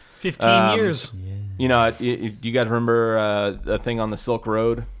caught. 15 years. Yeah. You guys remember a thing on the Silk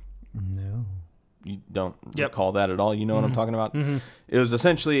Road? No. You don't recall that at all? You know what I'm talking about? Mm-hmm. It was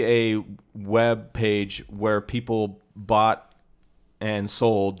essentially a web page where people bought and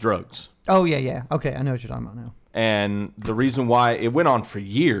sold drugs. Oh, yeah. Okay, I know what you're talking about now. And the reason why it went on for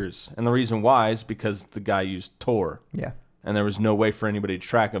years, and the reason why is because the guy used Tor. Yeah. And there was no way for anybody to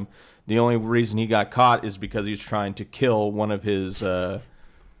track him. The only reason he got caught is because he was trying to kill one of his little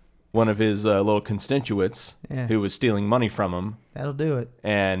constituents who was stealing money from him. That'll do it.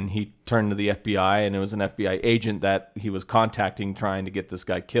 And he turned to the FBI, and it was an FBI agent that he was contacting trying to get this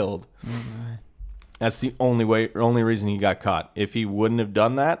guy killed. Right. That's the only reason he got caught. If he wouldn't have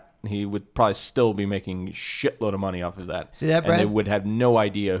done that, he would probably still be making a shitload of money off of that. See that, Brad? And they would have no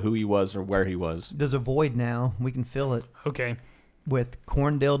idea who he was or where he was. There's a void now. We can fill it. Okay. With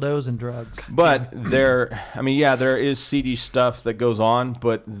corn dildos and drugs. But there is seedy stuff that goes on,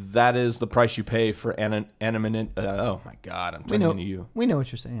 but that is the price you pay for anonymity. Oh my God, I'm turning into you. We know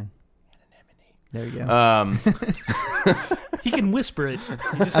what you're saying. There you go. He can whisper it.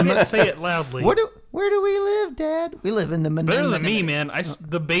 He just can't say it loudly. Where do we live, Dad? We live in the. It's better than me, man.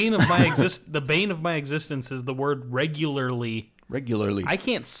 The bane of my existence is the word regularly. Regularly. I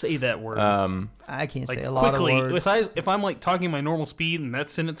can't say that word. I can't like say a lot quickly. of words. If I'm like talking my normal speed and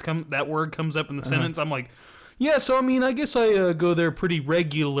that word comes up in the sentence, I'm like, yeah. So I mean, I guess I go there pretty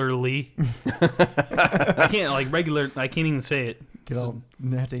regularly. I can't I can't even say it.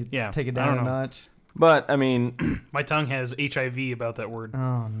 Have to take it down a notch. But I mean, my tongue has HIV about that word.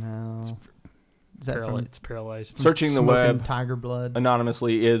 Oh no. It's paralyzed. Searching the web tiger blood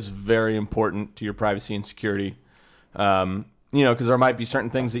anonymously is very important to your privacy and security. Because there might be certain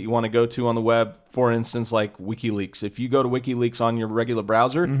things that you want to go to on the web. For instance, like WikiLeaks. If you go to WikiLeaks on your regular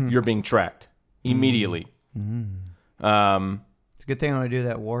browser, you're being tracked immediately. It's a good thing when I do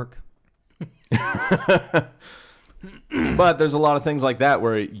that work. But there's a lot of things like that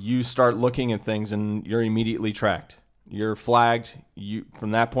where you start looking at things and you're immediately tracked. You're flagged.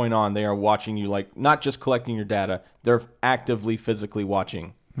 From that point on, they are watching you, like not just collecting your data. They're actively, physically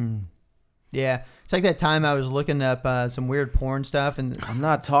watching. Yeah. It's like that time I was looking up some weird porn stuff. And I'm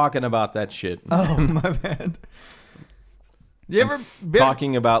not talking about that shit. Oh, my bad. You ever been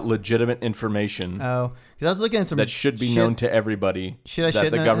talking about legitimate information? Oh, because I was looking at some that should be known to everybody. That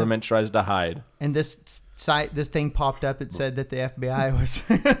the government tries to hide. And this thing popped up. It said that the FBI was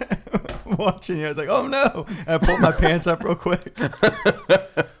watching you. I was like, oh no! And I pulled my pants up real quick.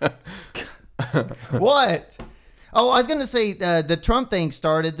 What? Oh, I was gonna say the Trump thing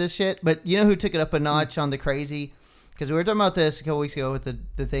started this shit, but you know who took it up a notch on the crazy? Because we were talking about this a couple weeks ago with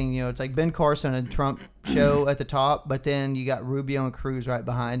the thing, it's like Ben Carson and Trump show at the top, but then you got Rubio and Cruz right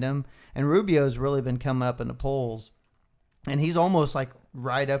behind him. And Rubio's really been coming up in the polls. And he's almost like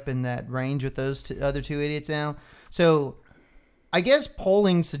right up in that range with those other two idiots now. So I guess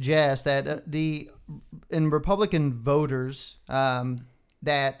polling suggests that in Republican voters,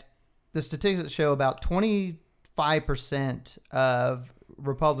 that the statistics show about 25% of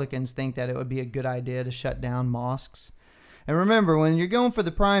Republicans think that it would be a good idea to shut down mosques. And remember, when you're going for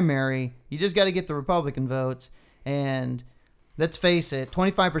the primary, you just got to get the Republican votes. And let's face it,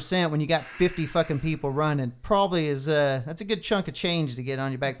 25% when you got 50 fucking people running probably is that's a good chunk of change to get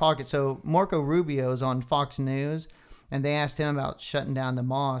on your back pocket. So Marco Rubio is on Fox News, and they asked him about shutting down the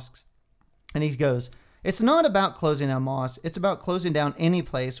mosques, and he goes, "It's not about closing down mosques. It's about closing down any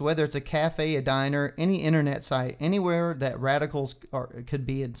place, whether it's a cafe, a diner, any internet site, anywhere that radicals could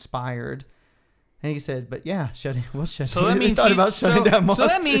be inspired." And he said, "But yeah, we'll shut. So that means down mosques. So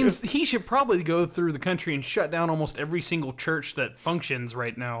that means he should probably go through the country and shut down almost every single church that functions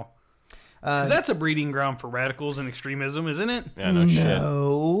right now. Because that's a breeding ground for radicals and extremism, isn't it? Yeah, no shit.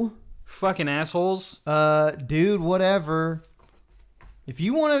 No. Fucking assholes. Dude, whatever. If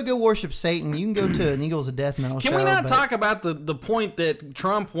you want to go worship Satan, you can go to an Eagles of Death Metal show. Can we not talk about the point that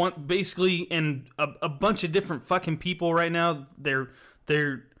Trump basically and a bunch of different fucking people right now, they're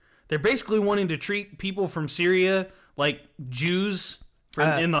basically wanting to treat people from Syria like Jews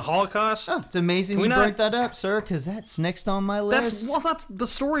in the Holocaust? Oh, it's amazing you brought that up, sir, because that's next on my list. That's the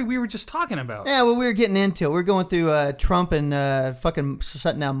story we were just talking about. Yeah, well, we were getting into it. We're going through Trump and fucking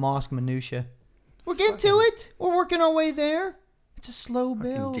shutting down mosque minutia. We're getting to it. We're working our way there. It's a slow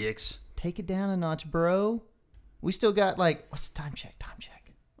build. Dicks. Take it down a notch, bro. We still got what's the time check? Time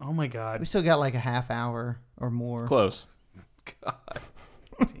check. Oh my God. We still got like a half hour or more. Close. God.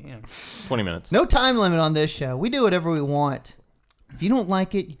 Damn. 20 minutes. No time limit on this show. We do whatever we want. If you don't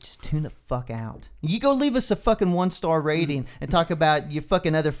like it, you just tune the fuck out. You go leave us a fucking 1-star rating and talk about your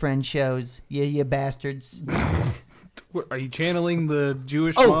fucking other friend shows. Yeah, you bastards. Are you channeling the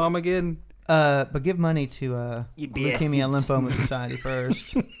Jewish mom again? But give money to Leukemia and Lymphoma Society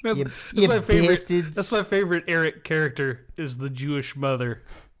first. That's my favorite. Bastards. That's my favorite Eric character is the Jewish mother.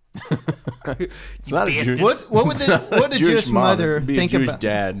 It's not a Jewish. What would the Jewish mother think Jewish about?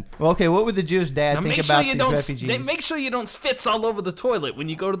 Dad. Well, okay, what would the Jewish dad think about these refugees? Make sure you don't spits all over the toilet when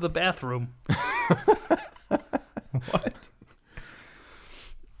you go to the bathroom. What?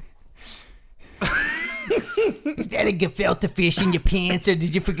 Is that a gefilte fish in your pants, or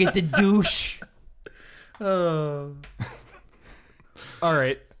did you forget the douche? All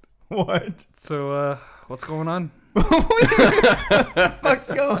right. What? So, what's going on? What the fuck's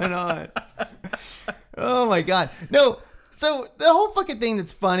going on? my God. No. So the whole fucking thing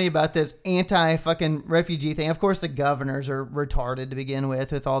that's funny about this anti-fucking refugee thing, of course the governors are retarded to begin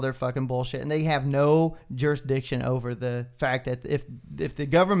with all their fucking bullshit, and they have no jurisdiction over the fact that if the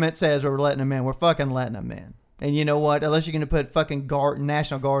government says we're letting them in, we're fucking letting them in. And you know what? Unless you're going to put fucking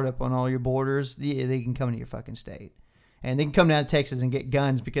National Guard up on all your borders, they can come into your fucking state. And they can come down to Texas and get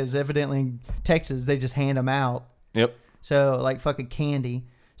guns because evidently in Texas they just hand them out. Yep. So like fucking candy.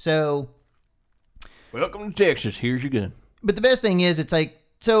 So welcome to Texas. Here's your gun. But the best thing is, it's like,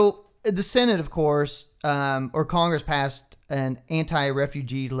 so the Senate, of course, or Congress passed an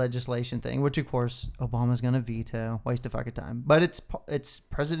anti-refugee legislation thing, which of course Obama's going to veto. Waste of fucking time. But it's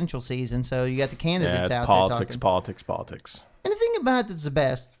presidential season, so you got the candidates out politics, there talking. politics. And the thing about that's the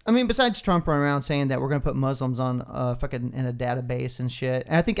best. I mean, besides Trump running around saying that we're going to put Muslims on fucking in a database and shit,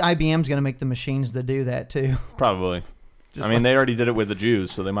 and I think IBM's going to make the machines to do that too. Probably. They already did it with the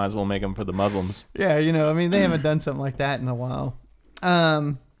Jews, so they might as well make them for the Muslims. Yeah, they haven't done something like that in a while.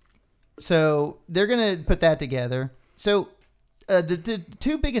 So they're going to put that together. So the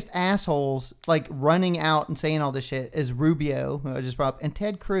two biggest assholes, like, running out and saying all this shit is Rubio, who I just brought up, and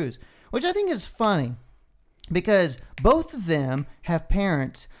Ted Cruz, which I think is funny because both of them have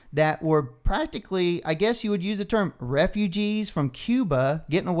parents that were practically, I guess you would use the term, refugees from Cuba,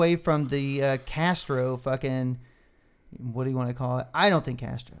 getting away from the Castro fucking... What do you want to call it? I don't think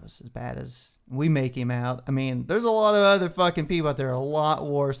Castro's as bad as we make him out. I mean, there's a lot of other fucking people out there a lot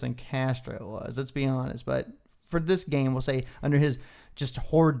worse than Castro was. Let's be honest. But for this game, we'll say under his just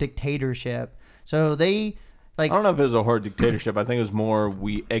horrid dictatorship. So they like. I don't know if it was a horrid dictatorship. I think it was more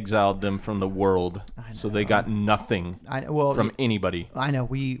we exiled them from the world, so they got nothing from anybody. I know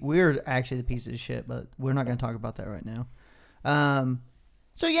we're actually the pieces of shit, but we're not going to talk about that right now.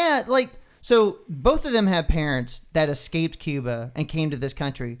 So yeah, like. So both of them have parents that escaped Cuba and came to this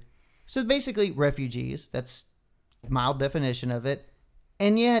country. So basically refugees. That's mild definition of it.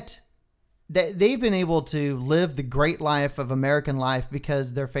 And yet they've been able to live the great life of American life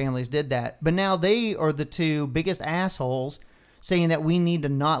because their families did that. But now they are the two biggest assholes saying that we need to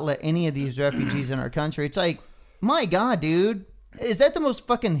not let any of these refugees in our country. It's like, my God, dude. Is that the most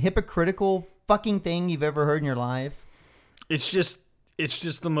fucking hypocritical fucking thing you've ever heard in your life? It's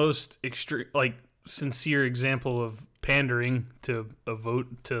just the most extreme, like, sincere example of pandering to a vote,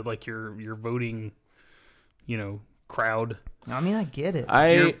 to like your voting, crowd. I mean, I get it.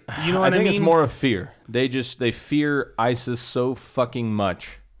 I think it's more of fear. They fear ISIS so fucking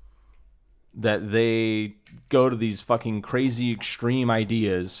much that they go to these fucking crazy extreme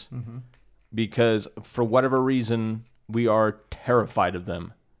ideas because for whatever reason we are terrified of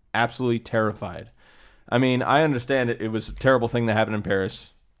them. Absolutely terrified. I mean, I understand it. It was a terrible thing that happened in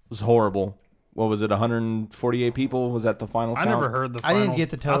Paris. It was horrible. What was it? 148 people? Was that the final count? I never heard the final. I didn't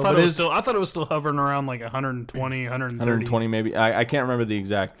get the total. I thought it was still hovering around like 120, 130. 120 maybe. I can't remember the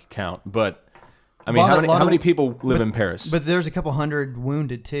exact count, but I mean, how many people live in Paris? But there's a couple hundred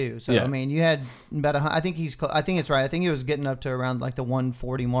wounded too. So yeah. I mean, you had about I think it's right. I think it was getting up to around like the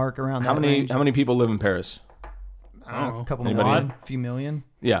 140 mark around that range. How many people live in Paris? I don't know. A couple million, a few million.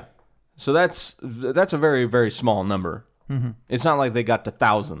 Yeah. So that's a very, very small number. Mm-hmm. It's not like they got to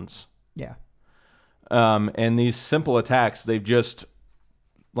thousands. Yeah. And these simple attacks, they've just,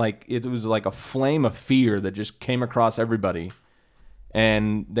 like, it was like a flame of fear that just came across everybody.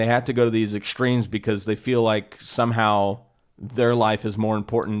 And they had to go to these extremes because they feel like somehow their life is more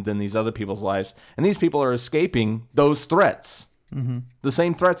important than these other people's lives. And these people are escaping those threats. Mm-hmm. The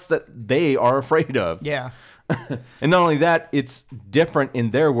same threats that they are afraid of. Yeah. And not only that, it's different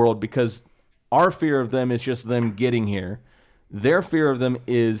in their world because our fear of them is just them getting here. Their fear of them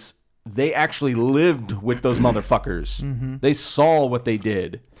is they actually lived with those motherfuckers. Mm-hmm. They saw what they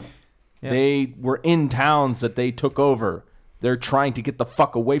did. Yep. They were in towns that they took over. They're trying to get the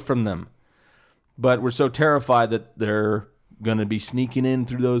fuck away from them. But we're so terrified that they're going to be sneaking in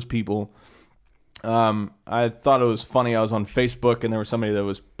through those people. I thought it was funny. I was on Facebook and there was somebody that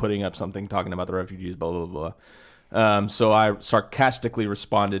was putting up something talking about the refugees, blah, blah, blah. So I sarcastically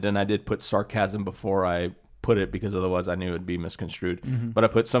responded, and I did put sarcasm before I put it because otherwise I knew it would be misconstrued. Mm-hmm. But I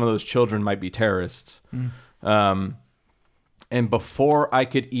put some of those children might be terrorists. Mm. And before I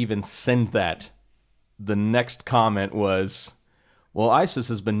could even send that, the next comment was, well, ISIS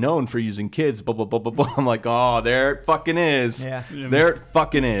has been known for using kids, blah, blah, blah, blah, blah. I'm like, oh, there it fucking is. Yeah. There it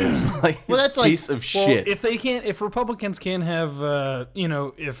fucking is. Like, well, that's like, piece of shit. If Republicans can't have,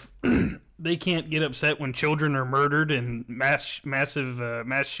 if they can't get upset when children are murdered in massive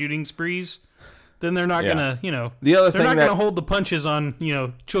shooting sprees, then they're not gonna, they're not gonna hold the punches on,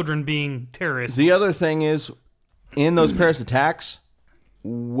 children being terrorists. The other thing is, in those Paris attacks,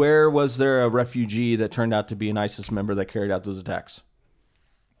 where was there a refugee that turned out to be an ISIS member that carried out those attacks?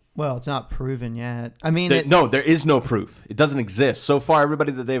 Well, it's not proven yet. I mean, No, there is no proof. It doesn't exist. So far,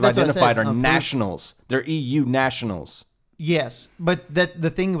 everybody that they've identified are nationals. They're EU nationals. Yes, but the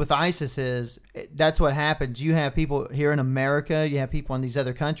thing with ISIS is that's what happens. You have people here in America, you have people in these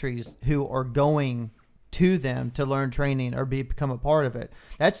other countries who are going to them to learn training or become a part of it.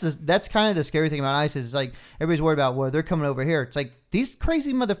 That's kind of the scary thing about ISIS. It's like everybody's worried about, well, they're coming over here. It's like these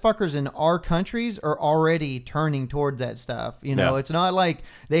crazy motherfuckers in our countries are already turning towards that stuff. You know, It's not like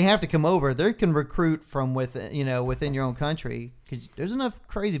they have to come over. They can recruit from within your own country because there's enough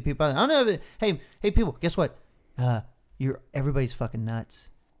crazy people out there. I don't know. Hey, people, guess what? Everybody's fucking nuts.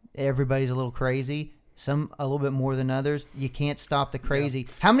 Everybody's a little crazy. Some a little bit more than others. You can't stop the crazy.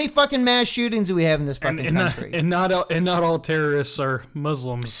 Yeah. How many fucking mass shootings do we have in this fucking country? Not all terrorists are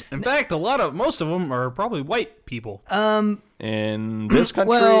Muslims. In fact, most of them are probably white people. In this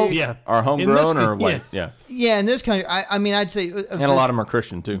country, are homegrown or white? Yeah. In this country, I mean, I'd say, and a lot of them are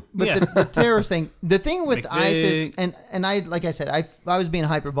Christian too. But the terrorist thing, the thing with ISIS, and I, like I said, I was being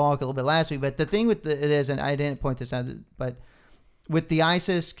hyperbolic a little bit last week, but the thing with it is, and I didn't point this out, but with the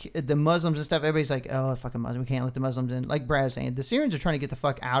ISIS, the Muslims and stuff, everybody's like, oh, fucking Muslim, we can't let the Muslims in. Like Brad was saying, the Syrians are trying to get the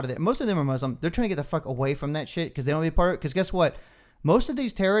fuck out of there. Most of them are Muslim. They're trying to get the fuck away from that shit because they don't want to be part of it. Because guess what? Most of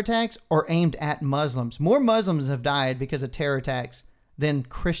these terror attacks are aimed at Muslims. More Muslims have died because of terror attacks than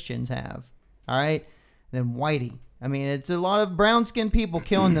Christians have. All right? Than whitey. I mean, it's a lot of brown-skinned people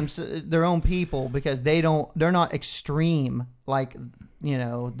killing their own people because they're not extreme like,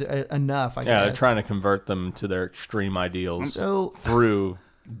 enough. I guess. They're trying to convert them to their extreme ideals through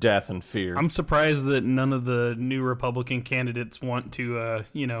death and fear. I'm surprised that none of the new Republican candidates want to,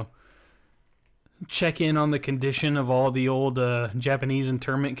 check in on the condition of all the old Japanese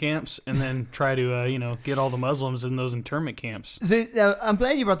internment camps and then try to, get all the Muslims in those internment camps. See, I'm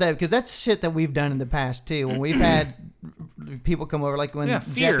glad you brought that up because that's shit that we've done in the past, too. When we've had people come over, like when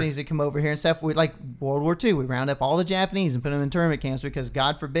Japanese would come over here and stuff, we like World War II, we round up all the Japanese and put them in internment camps because,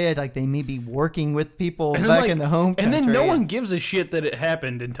 God forbid, like they may be working with people back in the home country. And then no one gives a shit that it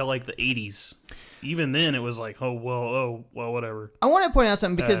happened until like the 80s. Even then, it was like, well, whatever. I want to point out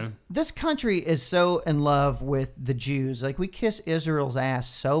something because this country is so in love with the Jews. Like, we kiss Israel's ass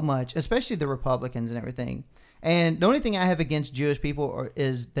so much, especially the Republicans and everything. And the only thing I have against Jewish people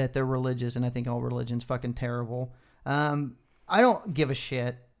is that they're religious, and I think all religion's fucking terrible. I don't give a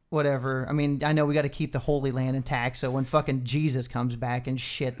shit. Whatever. I mean, I know we got to keep the Holy Land intact, so when fucking Jesus comes back and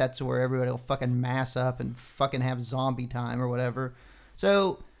shit, that's where everybody will fucking mass up and fucking have zombie time or whatever.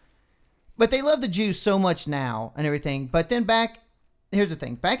 So... But they love the Jews so much now and everything. But then here's the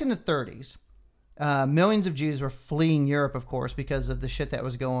thing. Back in the 30s, millions of Jews were fleeing Europe, of course, because of the shit that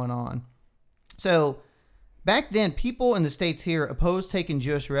was going on. So back then, people in the States here opposed taking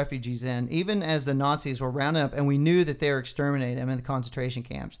Jewish refugees in, even as the Nazis were rounding up, and we knew that they were exterminating them in the concentration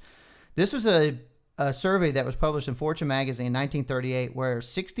camps. This was a survey that was published in Fortune magazine in 1938, where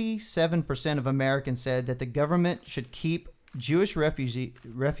 67% of Americans said that the government should keep Jewish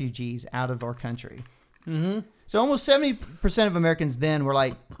refugees out of our country. Mm-hmm. So almost 70% of Americans then were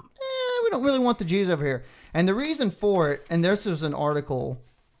like, we don't really want the Jews over here. And the reason for it, and this was an article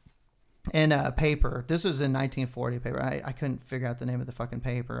in a paper. This was in 1940 paper. I couldn't figure out the name of the fucking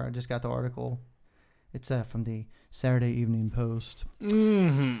paper. I just got the article. It's from the Saturday Evening Post.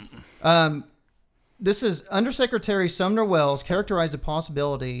 Mm-hmm. This is Undersecretary Sumner Wells characterized the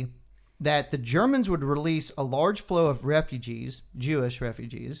possibility that the Germans would release a large flow of refugees, Jewish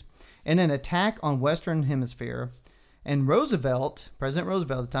refugees, in an attack on Western Hemisphere. And President Roosevelt at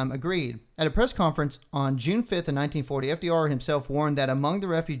the time, agreed. At a press conference on June 5th of 1940, FDR himself warned that among the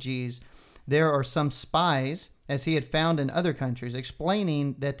refugees, there are some spies, as he had found in other countries,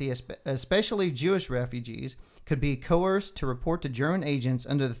 explaining that the especially Jewish refugees could be coerced to report to German agents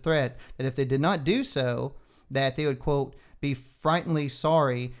under the threat that if they did not do so, that they would, quote, be frighteningly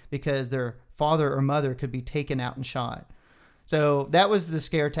sorry because their father or mother could be taken out and shot. So that was the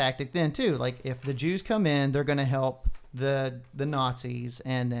scare tactic then too. Like if the Jews come in, they're going to help the Nazis,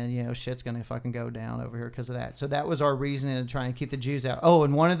 and then shit's going to fucking go down over here because of that. So that was our reasoning to try and keep the Jews out. Oh,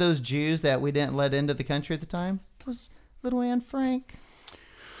 and one of those Jews that we didn't let into the country at the time was Little Anne Frank.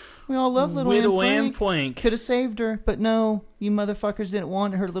 We all love Little Anne Frank. Could have saved her, but no, you motherfuckers didn't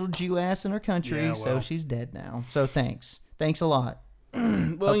want her little Jew ass in our country, so she's dead now. So thanks a lot.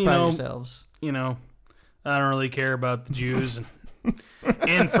 Well, yourselves. I don't really care about the Jews,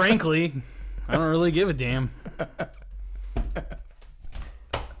 and frankly, I don't really give a damn.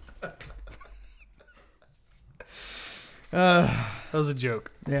 That was a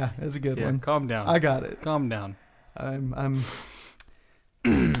joke. Yeah, that's a good one. Calm down. I got it. Calm down. I'm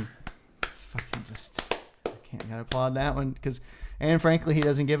gotta applaud that one and frankly, he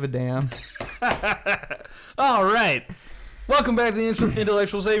doesn't give a damn. All right. Welcome back to the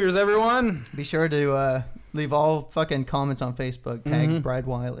Intellectual Saviors, everyone. Be sure to leave all fucking comments on Facebook. Tag Brad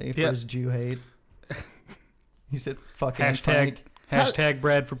Wiley for his Jew hate. He said, "Fucking Hashtag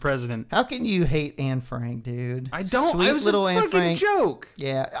Brad for president." How can you hate Anne Frank, dude? I don't. Sweet It was little a Anne fucking Frank. joke.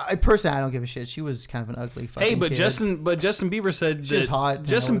 Yeah, I don't give a shit. She was kind of an ugly fucking Hey, but kid. Justin Bieber said She's that hot.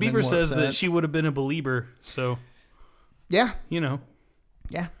 Justin I would've been Bieber more says upset. that she would have been a believer. So Yeah. you know.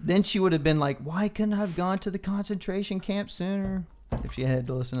 Yeah. Then she would have been like, why couldn't I have gone to the concentration camp sooner? If she had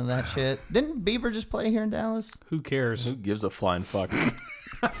to listen to that shit. Didn't Bieber just play here in Dallas? Who cares? Who gives a flying fuck?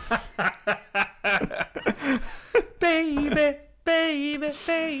 Baby.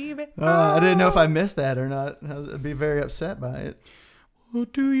 I didn't know if I missed that or not. I'd be very upset by it.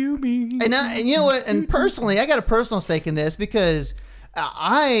 What do you mean? And you know what? And personally, I got a personal stake in this because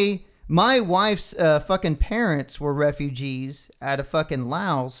my wife's fucking parents were refugees out of fucking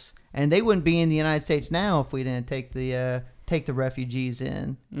Laos, and they wouldn't be in the United States now if we didn't take the refugees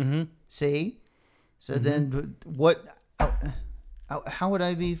in. Mm-hmm. See? So then what? How would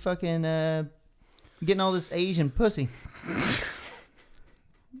I be fucking getting all this Asian pussy?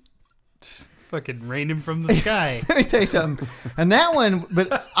 Fucking rain him from the sky. Let me tell you something. And that one,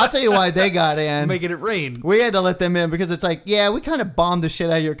 but I'll tell you why they got in. Making it rain. We had to let them in because it's like, yeah, we kind of bombed the shit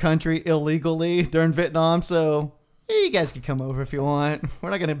out of your country illegally during Vietnam, so yeah, you guys can come over if you want. We're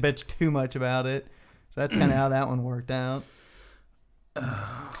not going to bitch too much about it. So that's kind of how that one worked out.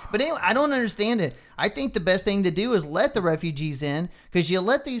 But anyway, I don't understand it. I think the best thing to do is let the refugees in, because you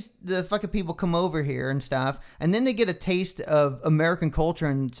let the fucking people come over here and stuff, and then they get a taste of American culture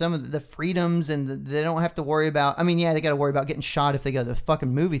and some of the freedoms, and they don't have to worry about. I mean, yeah, they got to worry about getting shot if they go to the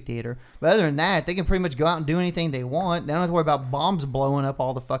fucking movie theater. But other than that, they can pretty much go out and do anything they want. They don't have to worry about bombs blowing up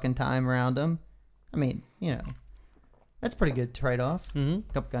all the fucking time around them. I mean, you know, that's a pretty good trade-off. A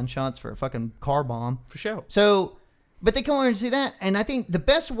couple gunshots for a fucking car bomb. For sure. So, but they come over and see that, and I think the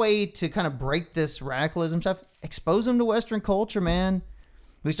best way to kind of break this radicalism stuff, expose them to Western culture, man.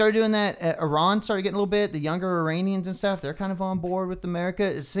 We started doing that. Iran started getting a little bit. The younger Iranians and stuff, they're kind of on board with America.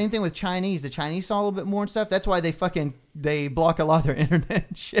 It's the same thing with Chinese. The Chinese saw a little bit more and stuff. That's why they block a lot of their internet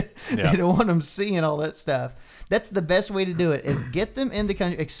and shit. Yeah. They don't want them seeing all that stuff. That's the best way to do it, is get them in the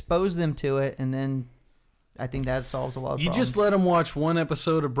country, expose them to it, and then I think that solves a lot of You problems. just let them watch one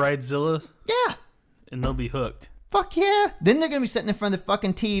episode of Bridezilla, Yeah. and they'll be hooked. Fuck yeah. Then they're going to be sitting in front of the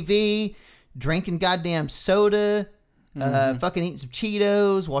fucking TV, drinking goddamn soda, fucking eating some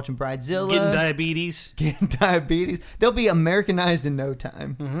Cheetos, watching Bridezilla. Getting diabetes. Getting diabetes. They'll be Americanized in no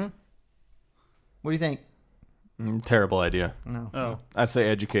time. Mm-hmm. What do you think? Terrible idea. No. Oh. I'd say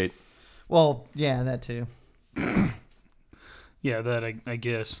educate. Well, yeah, that too. Yeah, that I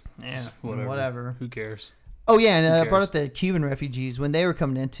guess. Yeah, Whatever. whatever. Who cares? Oh, yeah, and I Who brought cares? up the Cuban refugees. When they were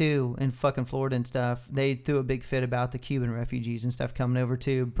coming in, too, in fucking Florida and stuff, they threw a big fit about the Cuban refugees and stuff coming over,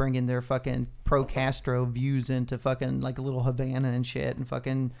 too, bringing their fucking pro-Castro views into fucking, like, a little Havana and shit, and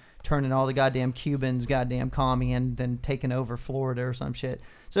fucking turning all the goddamn Cubans goddamn commie and then taking over Florida or some shit.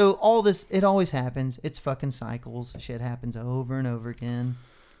 So all this, it always happens. It's fucking cycles. Shit happens over and over again.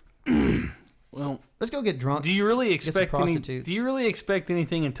 Well, Let's go get drunk. do you really some expect prostitutes. do you really expect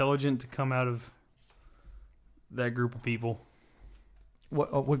anything intelligent to come out of that group of people?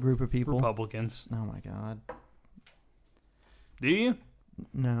 What group of people? Republicans. Oh, my God. Do you?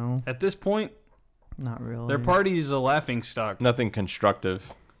 No, At this point, not really. their party is a laughing stock. Nothing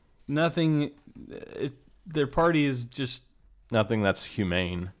constructive. Nothing. Their party is just, Nothing that's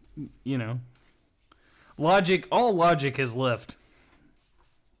humane. you know, logic. All logic has left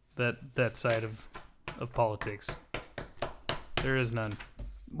that side of politics. There is none.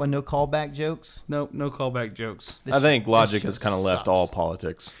 Well, no callback jokes? No callback jokes. I think logic this has kind of shit left sucks. all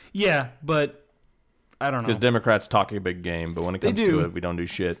politics. Yeah, but I don't know. Because Democrats talk a big game, but when it They comes do. to it, we don't do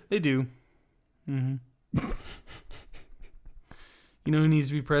shit. They do. Mm-hmm. You know who needs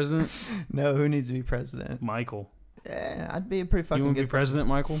to be president? No, who needs to be president? Michael. Yeah, I'd be a pretty You fucking want to good be president,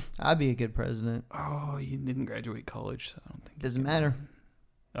 Michael? I'd be a good president. Oh, you didn't graduate college, so I don't think. Doesn't matter.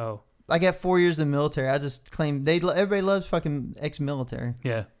 Oh, I got 4 years in the military. I just claim everybody loves fucking ex-military.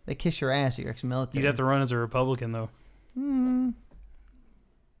 yeah. They kiss your ass. You're ex-military. You'd have to run as a Republican, though.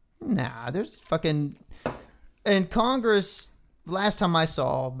 Nah, there's fucking in Congress. Last time I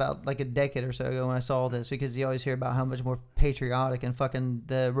saw, about like a decade or so ago, when I saw this, because you always hear about how much more patriotic and fucking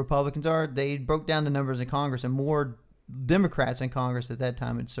the Republicans are. They broke down the numbers in Congress, and more Democrats in Congress at that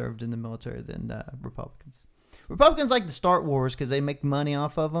time had served in the military than Republicans. Republicans like to start wars because they make money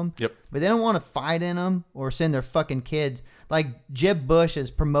off of them. Yep. But they don't want to fight in them or send their fucking kids. Like Jeb Bush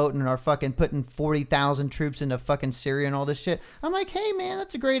is promoting our fucking putting 40,000 troops into fucking Syria and all this shit. I'm like, hey man,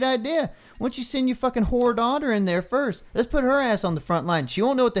 that's a great idea. Why don't you send your fucking whore daughter in there first? Let's put her ass on the front line. She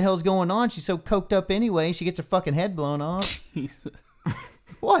won't know what the hell's going on. She's so coked up anyway. She gets her fucking head blown off.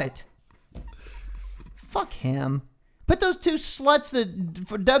 What? Fuck him. Put those two sluts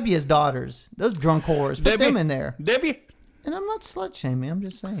for W's daughters. Those drunk whores. Put them in there. Debbie. And I'm not slut shaming. I'm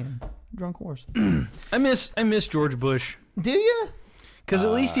just saying, drunk whores. I miss George Bush. Do you? Because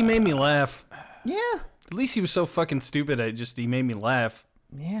at least he made me laugh. Yeah. At least he was so fucking stupid. He made me laugh.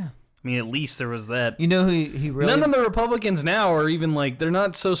 Yeah. I mean, at least there was that. You know who he really... None of the Republicans now are even like, they're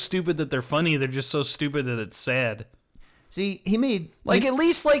not so stupid that they're funny. They're just so stupid that it's sad. See, he made... At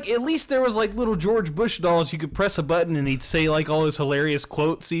least there was like little George Bush dolls. You could press a button and he'd say like all his hilarious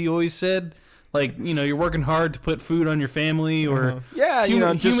quotes he always said. Like, you're working hard to put food on your family, or yeah,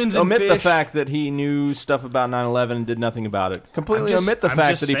 humans just and omit fish. the fact that he knew stuff about 9/11 and did nothing about it. Completely omit the I'm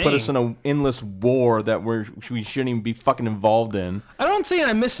fact just that he put us saying. in an endless war that we shouldn't even be fucking involved in. I'm not saying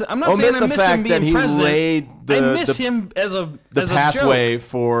I miss Omit him the fact being that he president. laid I miss him as a pathway joke.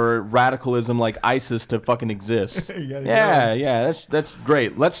 for radicalism like ISIS to fucking exist. Yeah, that's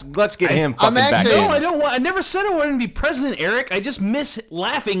great. Let's get him fucking back actually- in. No, I don't want. I never said I wanted to be president, Eric. I just miss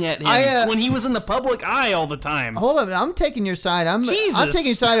laughing at him when he was in the public eye all the time. Hold up, I'm taking your side. I'm Jesus. taking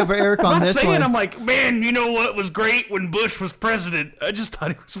your side over Eric on I'm not this saying one. I'm like, man, you know what was great when Bush was president? I just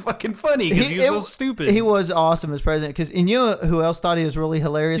thought it was fucking funny because he was so stupid. He was awesome as president. And you know who else thought he was really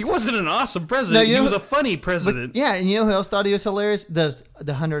hilarious? He wasn't an awesome president. you He know was who- a funny president. Yeah, and you know who else thought he was hilarious?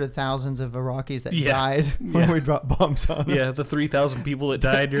 The hundreds of thousands of Iraqis that died when we dropped bombs on them. Yeah, the 3,000 people that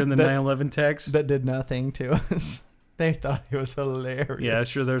died during the 9/11 attacks. That did nothing to us. They thought he was hilarious. Yeah,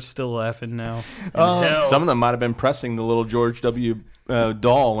 sure, they're still laughing now. Some of them might have been pressing the little George W.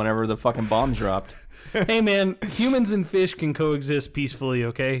 Doll whenever the fucking bombs dropped. Hey, man, humans and fish can coexist peacefully,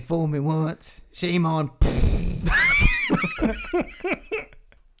 okay? Fool me once, shame on.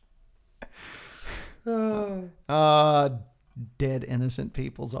 Dead innocent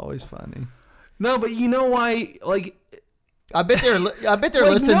people's always funny. No, but you know why? Like, I bet they're like,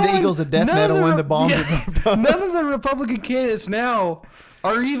 listening to Eagles of Death Metal when the bombs are dropped on. None of the Republican candidates now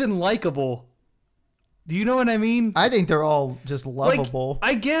are even likable. Do you know what I mean? I think they're all just lovable.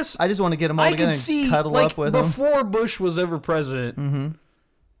 Like, I guess I just want to get them all I together could see, and cuddle like, up with them. before Bush was ever president,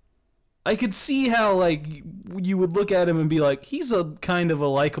 I could see how, like, you would look at him and be like, he's a kind of a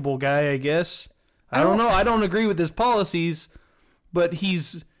likable guy, I guess. I don't know. I don't agree with his policies, but he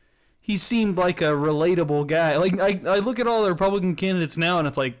seemed like a relatable guy. Like, I look at all the Republican candidates now, and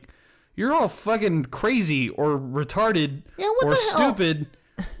it's like, you're all fucking crazy or retarded what or the hell? stupid,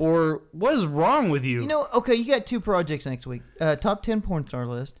 or what is wrong with you? You know, okay, you got 2 projects next week. Top 10 porn star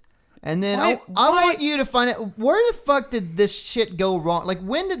list. And then Why- I want you to find out, where the fuck did this shit go wrong? Like,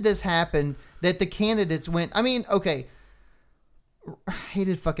 when did this happen that the candidates went... I mean, okay, I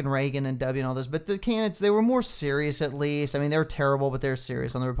hated fucking Reagan and W and all this, but the candidates, they were more serious at least. I mean, they were terrible, but they were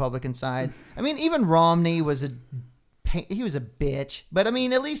serious on the Republican side. I mean, even Romney was he was a bitch, but I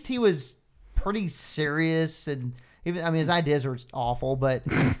mean, at least he was pretty serious, and even, I mean, his ideas were awful, but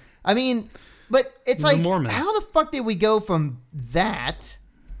I mean, but it's like, Mormon. how the fuck did we go from that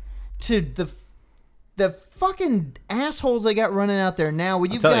to the fucking assholes they got running out there now? Where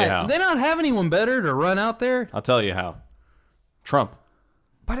you've tell you got, how. They don't have anyone better to run out there. I'll tell you how. Trump.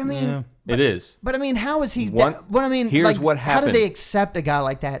 but I mean, Yeah. It is. But I mean, how is he? What- What I mean, here's like, what How did happened. they accept a guy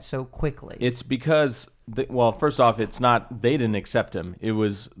like that so quickly? It's because, well, first off, it's not, they didn't accept him. It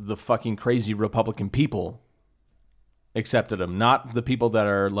was the fucking crazy Republican people accepted him, not the people that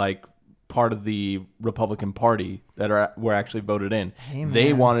are like part of the Republican Party that were actually voted in. Hey, they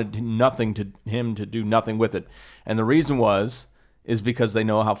man. wanted him to do nothing with it. And the reason is because they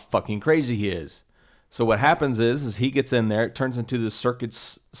know how fucking crazy he is. So what happens is he gets in there, it turns into this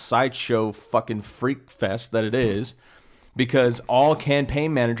circus sideshow fucking freak fest that it is, because all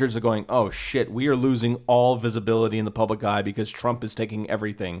campaign managers are going, oh shit, we are losing all visibility in the public eye because Trump is taking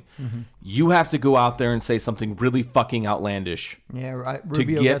everything. You have to go out there and say something really fucking outlandish yeah, right. to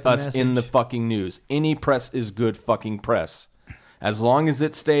Rubio get got the us in the message. fucking news. Any press is good fucking press. As long as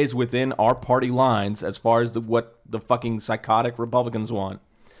it stays within our party lines, as far as what the fucking psychotic Republicans want,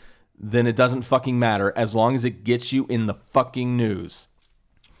 then it doesn't fucking matter as long as it gets you in the fucking news.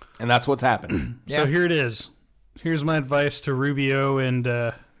 And that's what's happened. So here it is. Here's my advice to Rubio and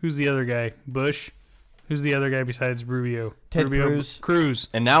who's the other guy? Bush? Who's the other guy besides Rubio? Ted Rubio, Cruz.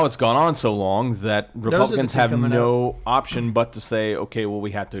 And now it's gone on so long that Republicans two have coming no option but to say, okay, well,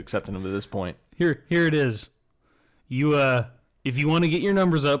 we have to accept him at this point. Here it is. if you want to get your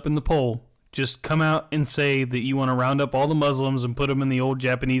numbers up in the poll, just come out and say that you want to round up all the Muslims and put them in the old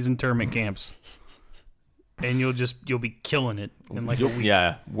Japanese internment camps. And you'll be killing it in like a week.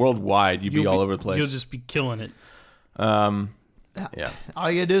 Yeah, worldwide, you'll be all over the place. You'll just be killing it. Yeah.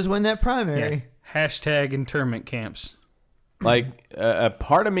 All you gotta do is win that primary. Yeah. Hashtag internment camps. Like, a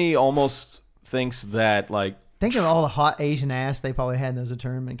part of me almost thinks that, like... Think of all the hot Asian ass they probably had in those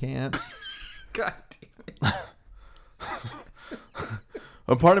internment camps. God damn it.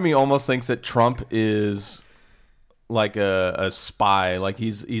 A part of me almost thinks that Trump is like a spy. Like,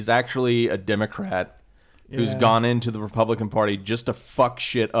 he's actually a Democrat who's gone into the Republican Party just to fuck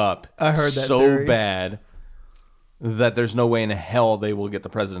shit up. I heard that so theory. bad that there's no way in hell they will get the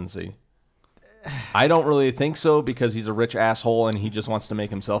presidency. I don't really think so because he's a rich asshole and he just wants to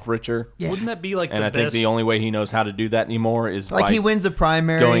make himself richer. Yeah. Wouldn't that be like And the I think best? the only way he knows how to do that anymore is Like by he wins the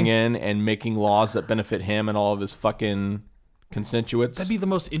primary. going in and making laws that benefit him and all of his fucking constituents. That'd be the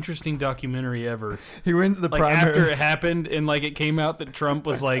most interesting documentary ever. He wins the Like primary. after it happened and like it came out that Trump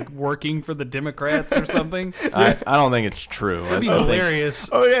was like working for the Democrats or something. I don't think it's true. That'd be I think- hilarious.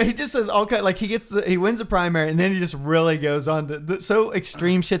 Oh yeah, he just says all kind like he wins the primary and then he just really goes on to so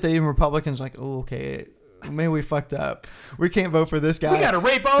extreme shit that even Republicans are like, oh okay, maybe we fucked up. We can't vote for this guy. We gotta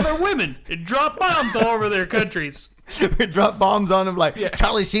rape all their women and drop bombs all over their countries. We drop bombs on him like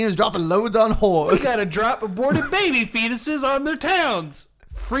Charlie Sheen's dropping loads on whores. We gotta drop aborted baby fetuses on their towns.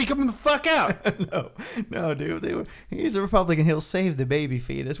 Freak them the fuck out. No, dude. He's a Republican. He'll save the baby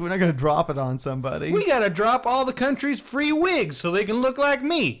fetus. We're not gonna drop it on somebody. We gotta drop all the country's free wigs so they can look like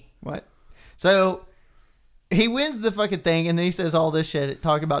me. What? So he wins the fucking thing, and then he says all this shit,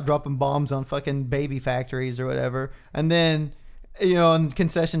 talking about dropping bombs on fucking baby factories or whatever. And then, on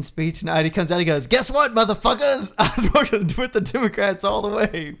concession speech night, he comes out, he goes, "Guess what, motherfuckers? I was working with the Democrats all the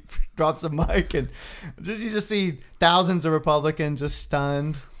way." Drops a mic, and you just see thousands of Republicans just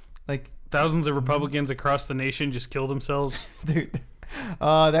stunned, like Thousands of Republicans across the nation just kill themselves. dude.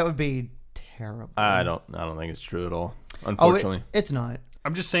 That would be terrible. I don't think it's true at all. Oh, Unfortunately, it's not.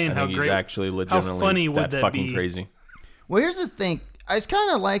 I'm just saying I how think great. he's actually legitimately funny would that fucking be? crazy. Well, here's the thing. I was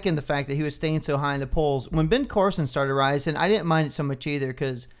kind of liking the fact that he was staying so high in the polls. When Ben Carson started rising, I didn't mind it so much either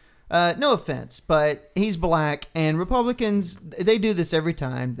because, no offense, but he's black, and Republicans, they do this every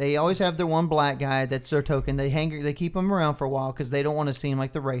time. They always have their one black guy that's their token. They keep him around for a while because they don't want to seem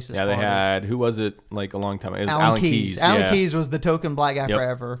like the racist Yeah, they party. had, who was it like a long time ago? It was Alan Keyes. Alan yeah. Keyes was the token black guy Yep.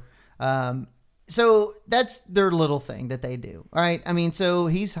 forever. So that's their little thing that they do. All right. I mean, so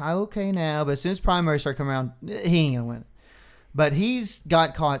he's okay now, but as soon as primaries start coming around, he ain't going to win. But he's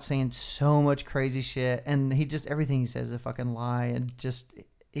got caught saying so much crazy shit, and everything he says is a fucking lie, and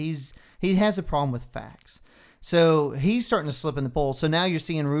he has a problem with facts. So he's starting to slip in the polls. So now you're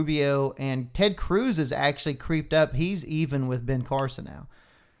seeing Rubio and Ted Cruz is actually creeped up. He's even with Ben Carson now.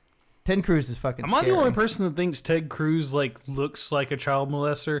 Ted Cruz is fucking Am I scary. the only person that thinks Ted Cruz looks like a child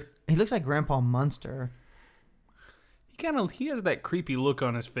molester? He looks like Grandpa Munster. He has that creepy look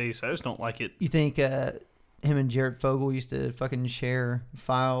on his face. I just don't like it. You think him and Jared Fogle used to fucking share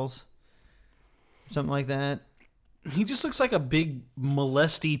files? Something like that? He just looks like a big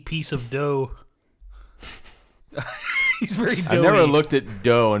molesty piece of dough. He's very doughy. I've never looked at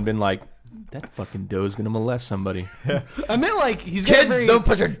dough and been like, that fucking dough is going to molest somebody. I meant like he's got Kids, a very, don't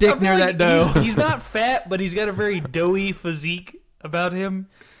put your dick I feel near like that dough. He's not fat, but he's got a very doughy physique about him.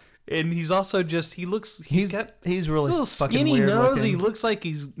 And he's also just he's really a little fucking skinny weird nose. looking. He looks like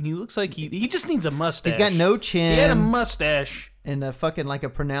he just needs a mustache. He's got no chin. He had a mustache. And a fucking like a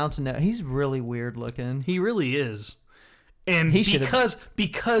pronounced nose. He's really weird looking. He really is. And He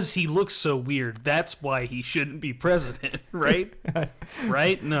because he looks so weird, that's why he shouldn't be president, right?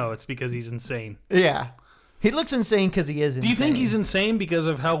 Right? No, it's because he's insane. Yeah. He looks insane because he is insane. Do you think he's insane because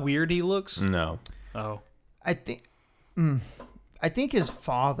of how weird he looks? No. Oh. I think his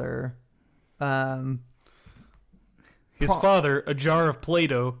father... His father, a jar of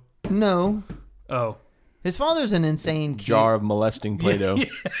Play-Doh. No. Oh. His father's an insane kid. Jar of molesting Play-Doh.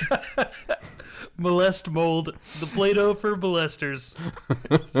 Molest-Mold, the Play-Doh for molesters.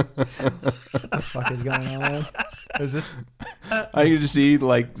 What the fuck is going on? Is this... I could just see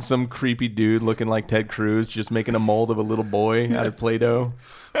like some creepy dude looking like Ted Cruz just making a mold of a little boy out of Play-Doh.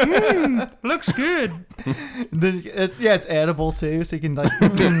 Looks good. It's edible too, so you can like...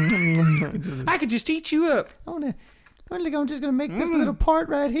 I could just eat you up. I'm just gonna make this little part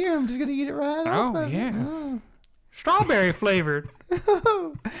right here. I'm just gonna eat it right off. Oh, of yeah. It. Oh. Strawberry flavored.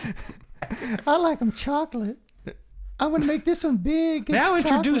 I like them chocolate. I'm gonna make this one big. Now It's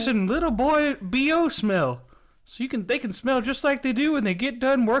introducing little boy BO smell. So they can smell just like they do when they get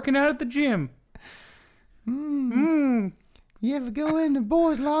done working out at the gym. You ever go in the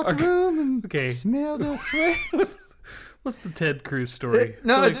boys' locker room and smell the sweat? What's the Ted Cruz story?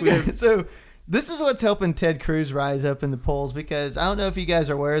 No, it's okay. So this is what's helping Ted Cruz rise up in the polls, because I don't know if you guys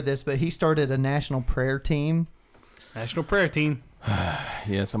are aware of this, but he started a national prayer team. National prayer team.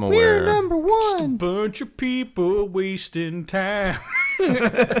 Yes, I'm aware. We're number one. Just a bunch of people wasting time.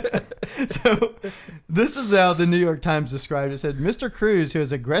 So this is how the New York Times described it. It said, Mr. Cruz, who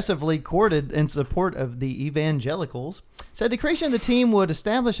has aggressively courted in support of the evangelicals, said the creation of the team would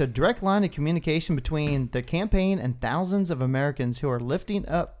establish a direct line of communication between the campaign and thousands of Americans who are lifting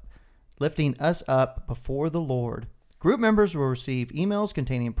us up before the Lord. Group members will receive emails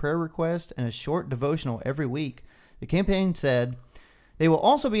containing prayer requests and a short devotional every week. The campaign said they will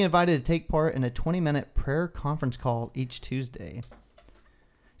also be invited to take part in a 20-minute prayer conference call each Tuesday.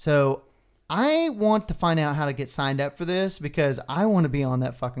 So I want to find out how to get signed up for this, because I want to be on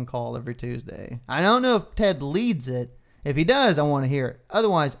that fucking call every Tuesday. I don't know if Ted leads it. If he does, I want to hear it.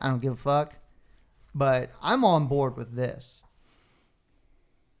 Otherwise, I don't give a fuck. But I'm on board with this.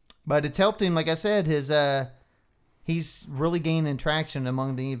 But it's helped him, like I said, he's really gaining traction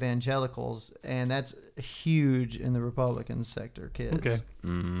among the evangelicals, and that's huge in the Republican sector, kids. Okay.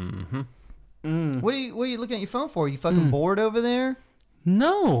 Mm-hmm. What are you looking at your phone for? You fucking bored over there?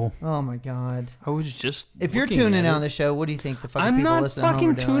 No. Oh my god. I was just. If you're tuning on the show, what do you think the fucking people listening at home are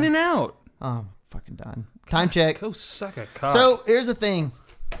I'm doing? not fucking tuning out. Oh, I'm fucking done. Time check. Go suck a cock. So here's the thing.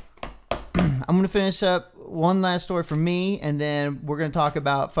 I'm gonna finish up one last story for me, and then we're gonna talk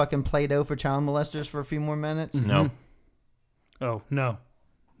about fucking Play-Doh for child molesters for a few more minutes. No. Oh no,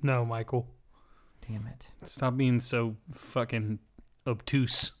 Michael. Damn it. Stop being so fucking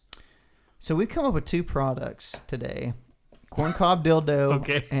obtuse. So we've come up with two products today. Corncob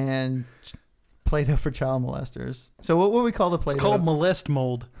dildo and Play-Doh for child molesters. So what would we call the Play-Doh? It's called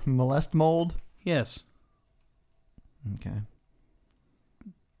Molest-Mold. Molest-Mold? Yes. Okay.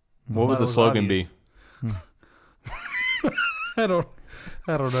 What would the slogan be? I don't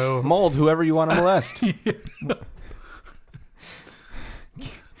know. Mold whoever you want to molest.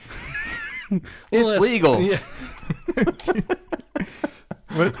 It's legal. Yeah.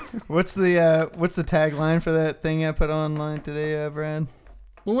 What's the tagline for that thing I put online today, Brad?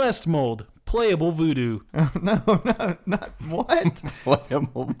 Molest-Mold, playable voodoo. Oh, no, not what?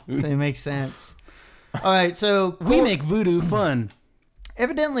 Playable So it makes sense. All right, so We make voodoo fun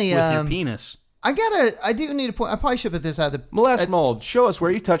evidently with your penis. I do need to point. I probably should put this out of the Molest-Mold. Show us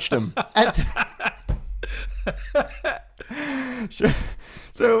where you touched him. Sure.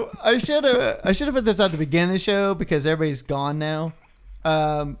 So I should have put this at the beginning of the show because everybody's gone now.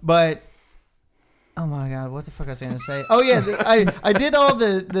 But oh my god, what the fuck was I gonna say? Oh yeah, I did all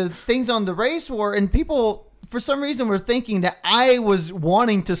the things on the race war, and people for some reason were thinking that I was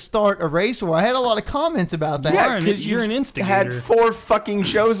wanting to start a race war. I had a lot of comments about that. Yeah, because you're an instigator. Had 4 fucking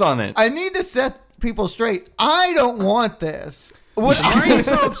shows on it. I need to set people straight. I don't want this. Why are you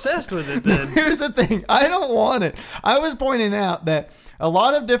so obsessed with it then? Here's the thing. I don't want it. I was pointing out that a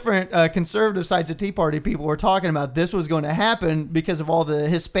lot of different conservative sides of Tea Party people were talking about this was going to happen because of all the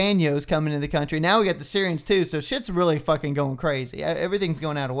Hispanos coming into the country. Now we got the Syrians too, so shit's really fucking going crazy. Everything's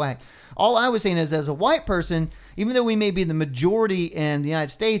going out of whack. All I was saying is, as a white person, even though we may be the majority in the United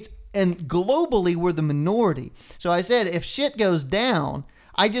States, and globally we're the minority. So I said, if shit goes down,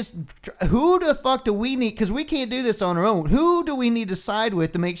 who the fuck do we need? Because we can't do this on our own. Who do we need to side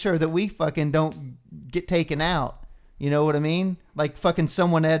with to make sure that we fucking don't get taken out? You know what I mean? Like fucking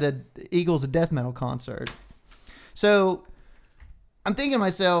someone at a Eagles of Death Metal concert. So I'm thinking to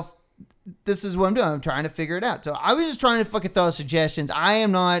myself, this is what I'm doing. I'm trying to figure it out. So I was just trying to fucking throw suggestions. I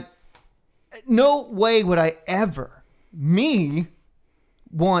am not, no way would I ever,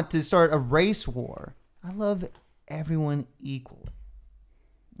 want to start a race war. I love everyone equally.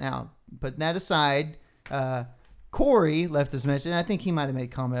 Now, putting that aside, Corey left this message, and I think he might have made a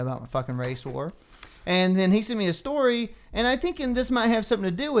comment about my fucking race war. And then he sent me a story, and I think this might have something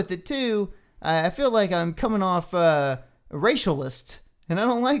to do with it, too. I feel like I'm coming off a racialist, and I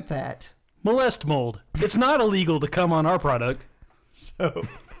don't like that. Molest-Mold. It's not illegal to come on our product. So,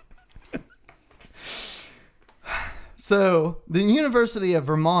 the University of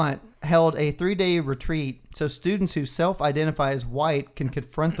Vermont held a 3-day retreat so students who self-identify as white can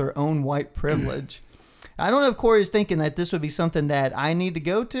confront their own white privilege. I don't know if Corey is thinking that this would be something that I need to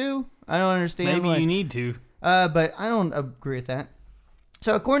go to. I don't understand. Maybe you need to. But I don't agree with that.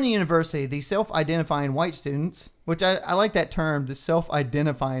 So according to the university, the self-identifying white students, which I like that term, the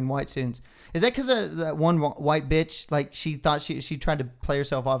self-identifying white students. Is that because that one white bitch, like she thought she tried to play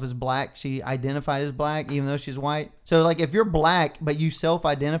herself off as black. She identified as black even though she's white. So like if you're black but you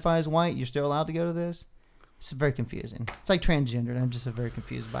self-identify as white, you're still allowed to go to this? It's very confusing. It's like transgender, and I'm just very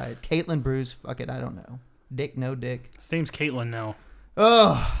confused by it. Caitlin Bruce, fuck it, I don't know. Dick, no dick. His name's Caitlin now.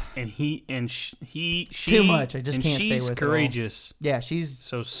 Oh, And she too much. I just can't stay she's with it courageous. yeah, she's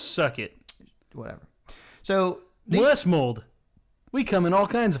So suck it. whatever. So Molest-Mold. We come in all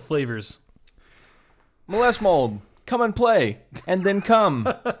kinds of flavors. Molest-Mold, come and play, and then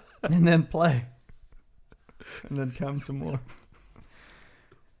come. and then play, and then come some more.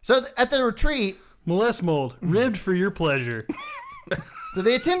 So at the retreat, Molest-Mold, ribbed for your pleasure. so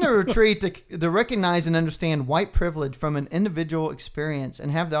they attend a retreat to recognize and understand white privilege from an individual experience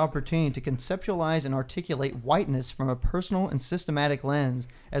and have the opportunity to conceptualize and articulate whiteness from a personal and systematic lens,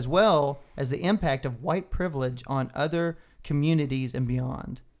 as well as the impact of white privilege on other communities and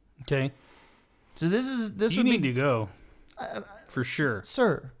beyond. Okay. So this You would need be to go. For sure.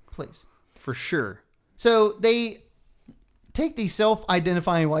 sir, please. For sure. So they take these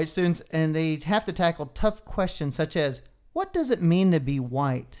self-identifying white students and they have to tackle tough questions such as, what does it mean to be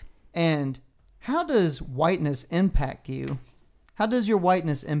white? And how does whiteness impact you? How does your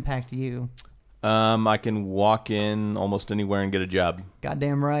whiteness impact you? I can walk in almost anywhere and get a job.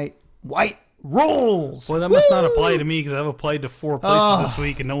 Goddamn right. White rules. Boy, that must not apply to me because I've applied to 4 places this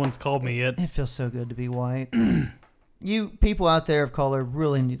week and no one's called me yet. It feels so good to be white. You people out there of color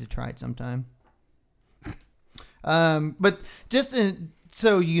really need to try it sometime. But just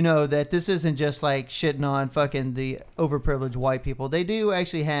so you know that this isn't just like shitting on fucking the overprivileged white people. They do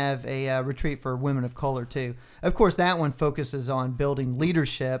actually have a retreat for women of color too. Of course, that one focuses on building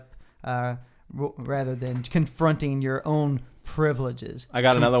leadership rather than confronting your own privileges. I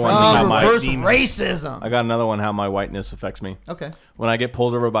got another one. How reverse racism. I got another one. How my whiteness affects me. Okay. When I get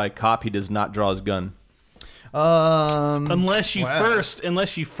pulled over by a cop, he does not draw his gun. Unless you first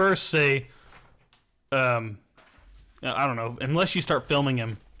say, I don't know. Unless you start filming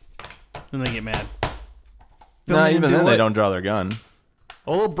him, then they get mad. No, even then they don't draw their gun.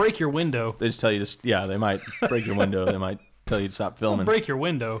 Oh, they'll break your window. They just tell you to. Yeah, they might break your window. They might tell you to stop They'll filming. break your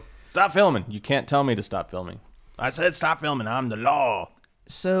window. Stop filming. You can't tell me to stop filming. I said stop filming. I'm the law.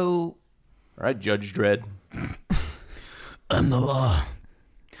 So, All right, Judge Dredd. I'm the law,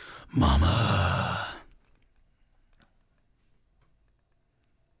 Mama.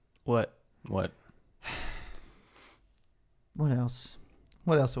 What? What? what else?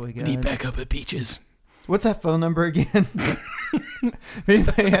 What else have we got? Need backup at Peaches. What's that phone number again? If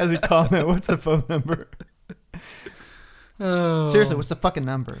anybody has a comment, what's the phone number? Oh. Seriously, what's the fucking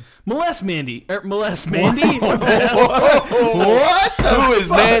number? Molest-Mandy. Molest-Mandy? What? Who is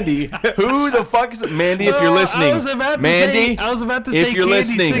Mandy? Who the fuck is it? Mandy, if you're listening. I was about to Mandy, say, if you're candy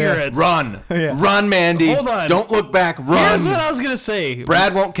listening, cigarettes. run. Yeah. Run, Mandy. Hold on. Don't look back. Run. Here's what I was going to say.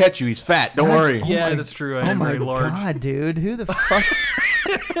 Brad won't catch you. He's fat. Don't worry. Yeah, that's true. I Oh am my very large. god, dude! Who the fuck?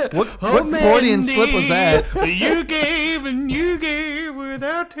 what Oh, Freudian slip was that? You gave and you gave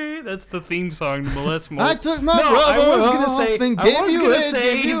without taste. That's the theme song to Molest-Mold. I took my I rubber was gonna off say, and I gave was you gonna AIDS,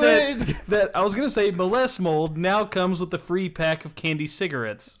 say gave you that, AIDS. that I was gonna say Molest-Mold now comes with a free pack of candy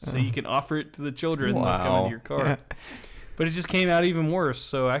cigarettes, so you can offer it to the children that come Wow. into your car. But it just came out even worse.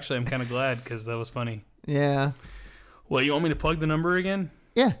 So actually, I'm kind of glad because that was funny. Yeah, Well, you want me to plug the number again?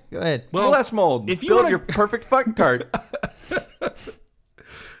 yeah. Go ahead. Well, Molest-Mold. if you Build wanna- your perfect fuck tart.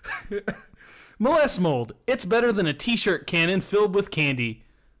 Molest-Mold. It's better than a T-shirt cannon filled with candy.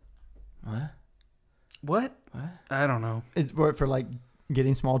 What? What? I don't know. It's for like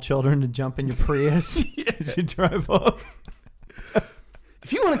getting small children to jump in your Prius to drive off.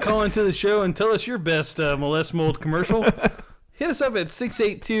 If you want to call into the show and tell us your best Molest-Mold commercial, hit us up at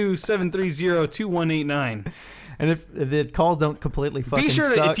 682-730-2189. And if the calls don't completely fucking Be sure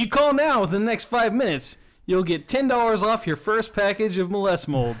to, suck, if you call now within the next 5 minutes, you'll get $10 off your first package of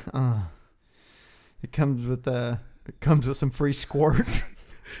Molest-Mold. it comes with some free squirt.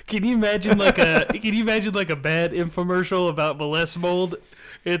 Can you imagine like a bad infomercial about Molest-Mold?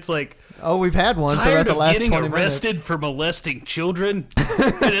 It's like, Oh, we've had one. So tired at the of last getting 20 arrested minutes. for molesting children.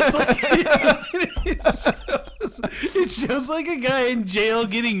 And it's like it shows like a guy in jail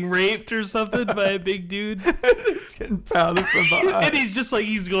getting raped or something by a big dude, It's getting pounded from behind. and he's just like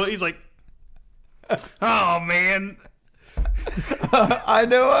he's like, oh man, I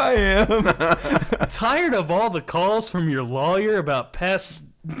know I am. tired of all the calls from your lawyer about past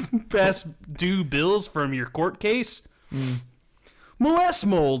due bills from your court case.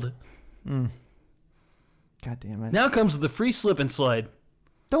 Molest-Mold God damn it. now comes with a free slip and slide.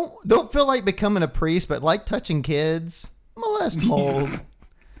 Don't feel like becoming a priest, but like touching kids. Molest-Mold.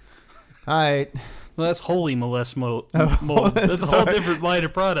 All right. Well, that's holy Molest-Mold. Oh, That's a whole different line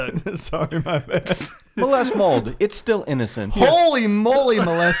of product. Sorry, my bad. Molest-Mold. It's still innocent. Holy moly,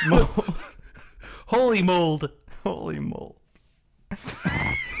 Molest-Mold. Holy mold. Holy mold.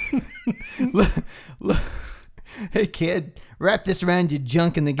 Hey, kid, wrap this around your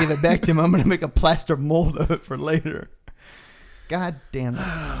junk and then give it back to him. I'm going to make a plaster mold of it for later. God damn it.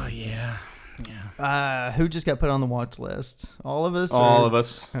 Oh, yeah. Who just got put on the watch list? All of us? All of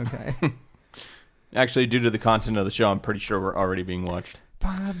us. Okay. Actually, due to the content of the show, I'm pretty sure we're already being watched.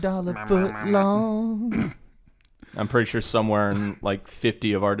 $5 foot long. I'm pretty sure somewhere in like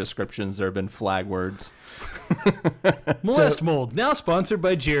 50 of our descriptions there have been flag words. Molest-Mold, now sponsored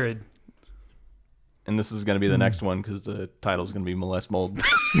by Jared. And this is going to be the next one because the title's going to be Molest-Mold.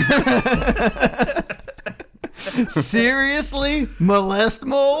 Seriously?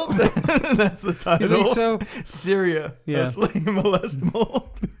 Molest-Mold? That's the title. You think so? Syria-ously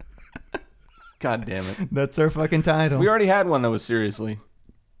Molest-Mold. God damn it. That's our fucking title. We already had one that was seriously.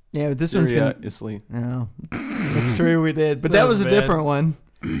 Yeah, but this one's going to... Syria-ously. No. That's true, we did. But that was a bad. different one.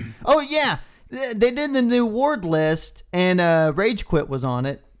 Oh, yeah. They did the new word list, and Rage Quit was on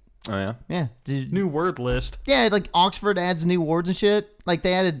it. Oh, yeah? Yeah. New word list. Yeah, like Oxford adds new words and shit. Like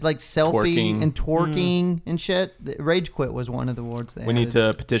they added like selfie Twerking. and twerking and shit. Rage Quit was one of the words they We need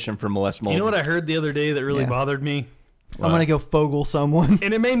to petition for Molest-Mold. You know what I heard the other day that really bothered me? I'm going to go Fogel someone.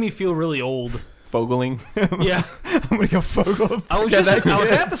 And it made me feel really old. Fogling? Yeah. I'm going to go Fogel. I was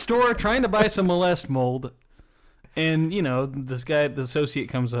at the store trying to buy some Molest-Mold. And, you know, this guy, the associate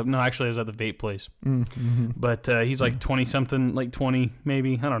comes up. No, actually, I was at the vape place. Mm-hmm. But he's like 20-something, like 20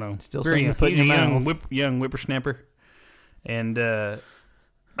 maybe. I don't know. Still very saying young. to put in He's your a mouth. young whippersnapper. And Did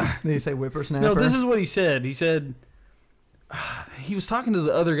you say whippersnapper? no, this is what he said. He said he was talking to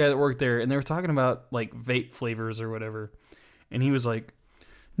the other guy that worked there, and they were talking about like vape flavors or whatever. And he was like,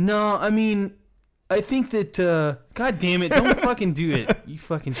 "No, I mean, I think that God damn it, don't fucking do it, you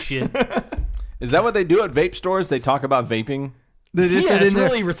fucking shit." Is that what they do at vape stores? They talk about vaping? They just said it's in there,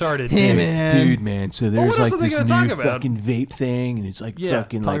 really retarded. Hey, man. Dude, man, so there's what else like are they this gonna new talk about? fucking vape thing, and it's like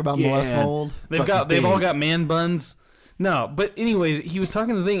fucking Talk like, about yeah, Molest-Mold. They've all got man buns. No, but anyways, he was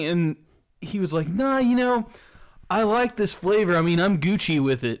talking to the thing, and he was like, "Nah, you know, I like this flavor. I mean, I'm Gucci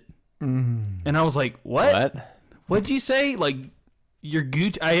with it." And I was like, "What? What'd you say? Like, you're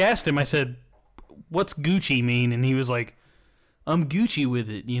Gucci?" I asked him. I said, "What's Gucci mean?" And he was like, "I'm Gucci with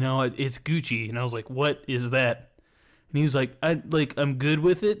it. You know, it's Gucci." And I was like, "What is that?" And he was like, I'm good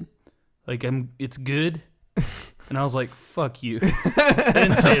with it. Like, it's good." And I was like, "Fuck you." I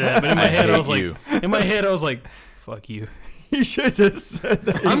didn't say that, but in my head, I was like, "Fuck you." You should have said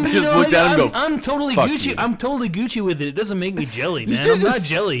that. I'm totally "Fuck Gucci. you." I'm totally Gucci with it. It doesn't make me jelly, man. should I'm not just-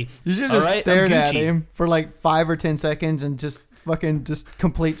 jelly. You should All just right? stared I'm at Gucci. him for like 5 or 10 seconds and just fucking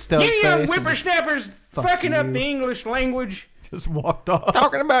complete stone You face. young and whippersnappers fucking up the English language. just walked off.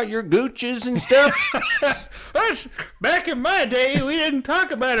 Talking about your Gucci's and stuff? Us, back in my day, we didn't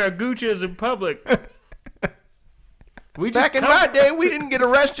talk about our Gucci's in public. Back in my day, we didn't get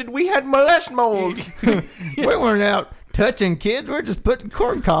arrested. We had Molest-Mold. We weren't out touching kids. We're just putting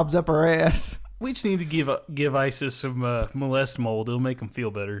corn cobs up our ass. We just need to give ISIS some Molest-Mold. It'll make them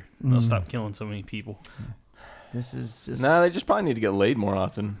feel better. They'll stop killing so many people. This is just... No, they just probably need to get laid more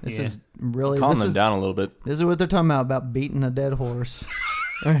often. This Yeah. is really... Calm this them is, down a little bit. This is what they're talking about beating a dead horse.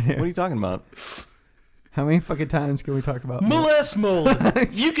 Right here. What are you talking about? How many fucking times can we talk about Molest-Mold.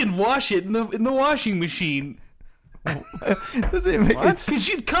 You can wash it in the washing machine. Does it make us Because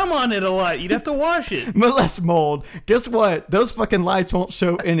you'd come on it a lot. You'd have to wash it. Molest-Mold? Guess what? Those fucking lights won't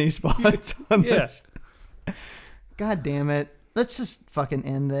show any spots on Yeah. this. God damn it. Let's just fucking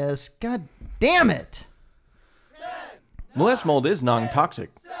end this. God damn it. Molest-Mold is non-toxic.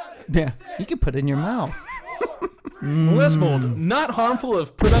 Yeah. You can put it in your mouth. Molest-Mold, not harmful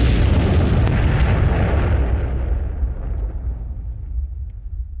if put up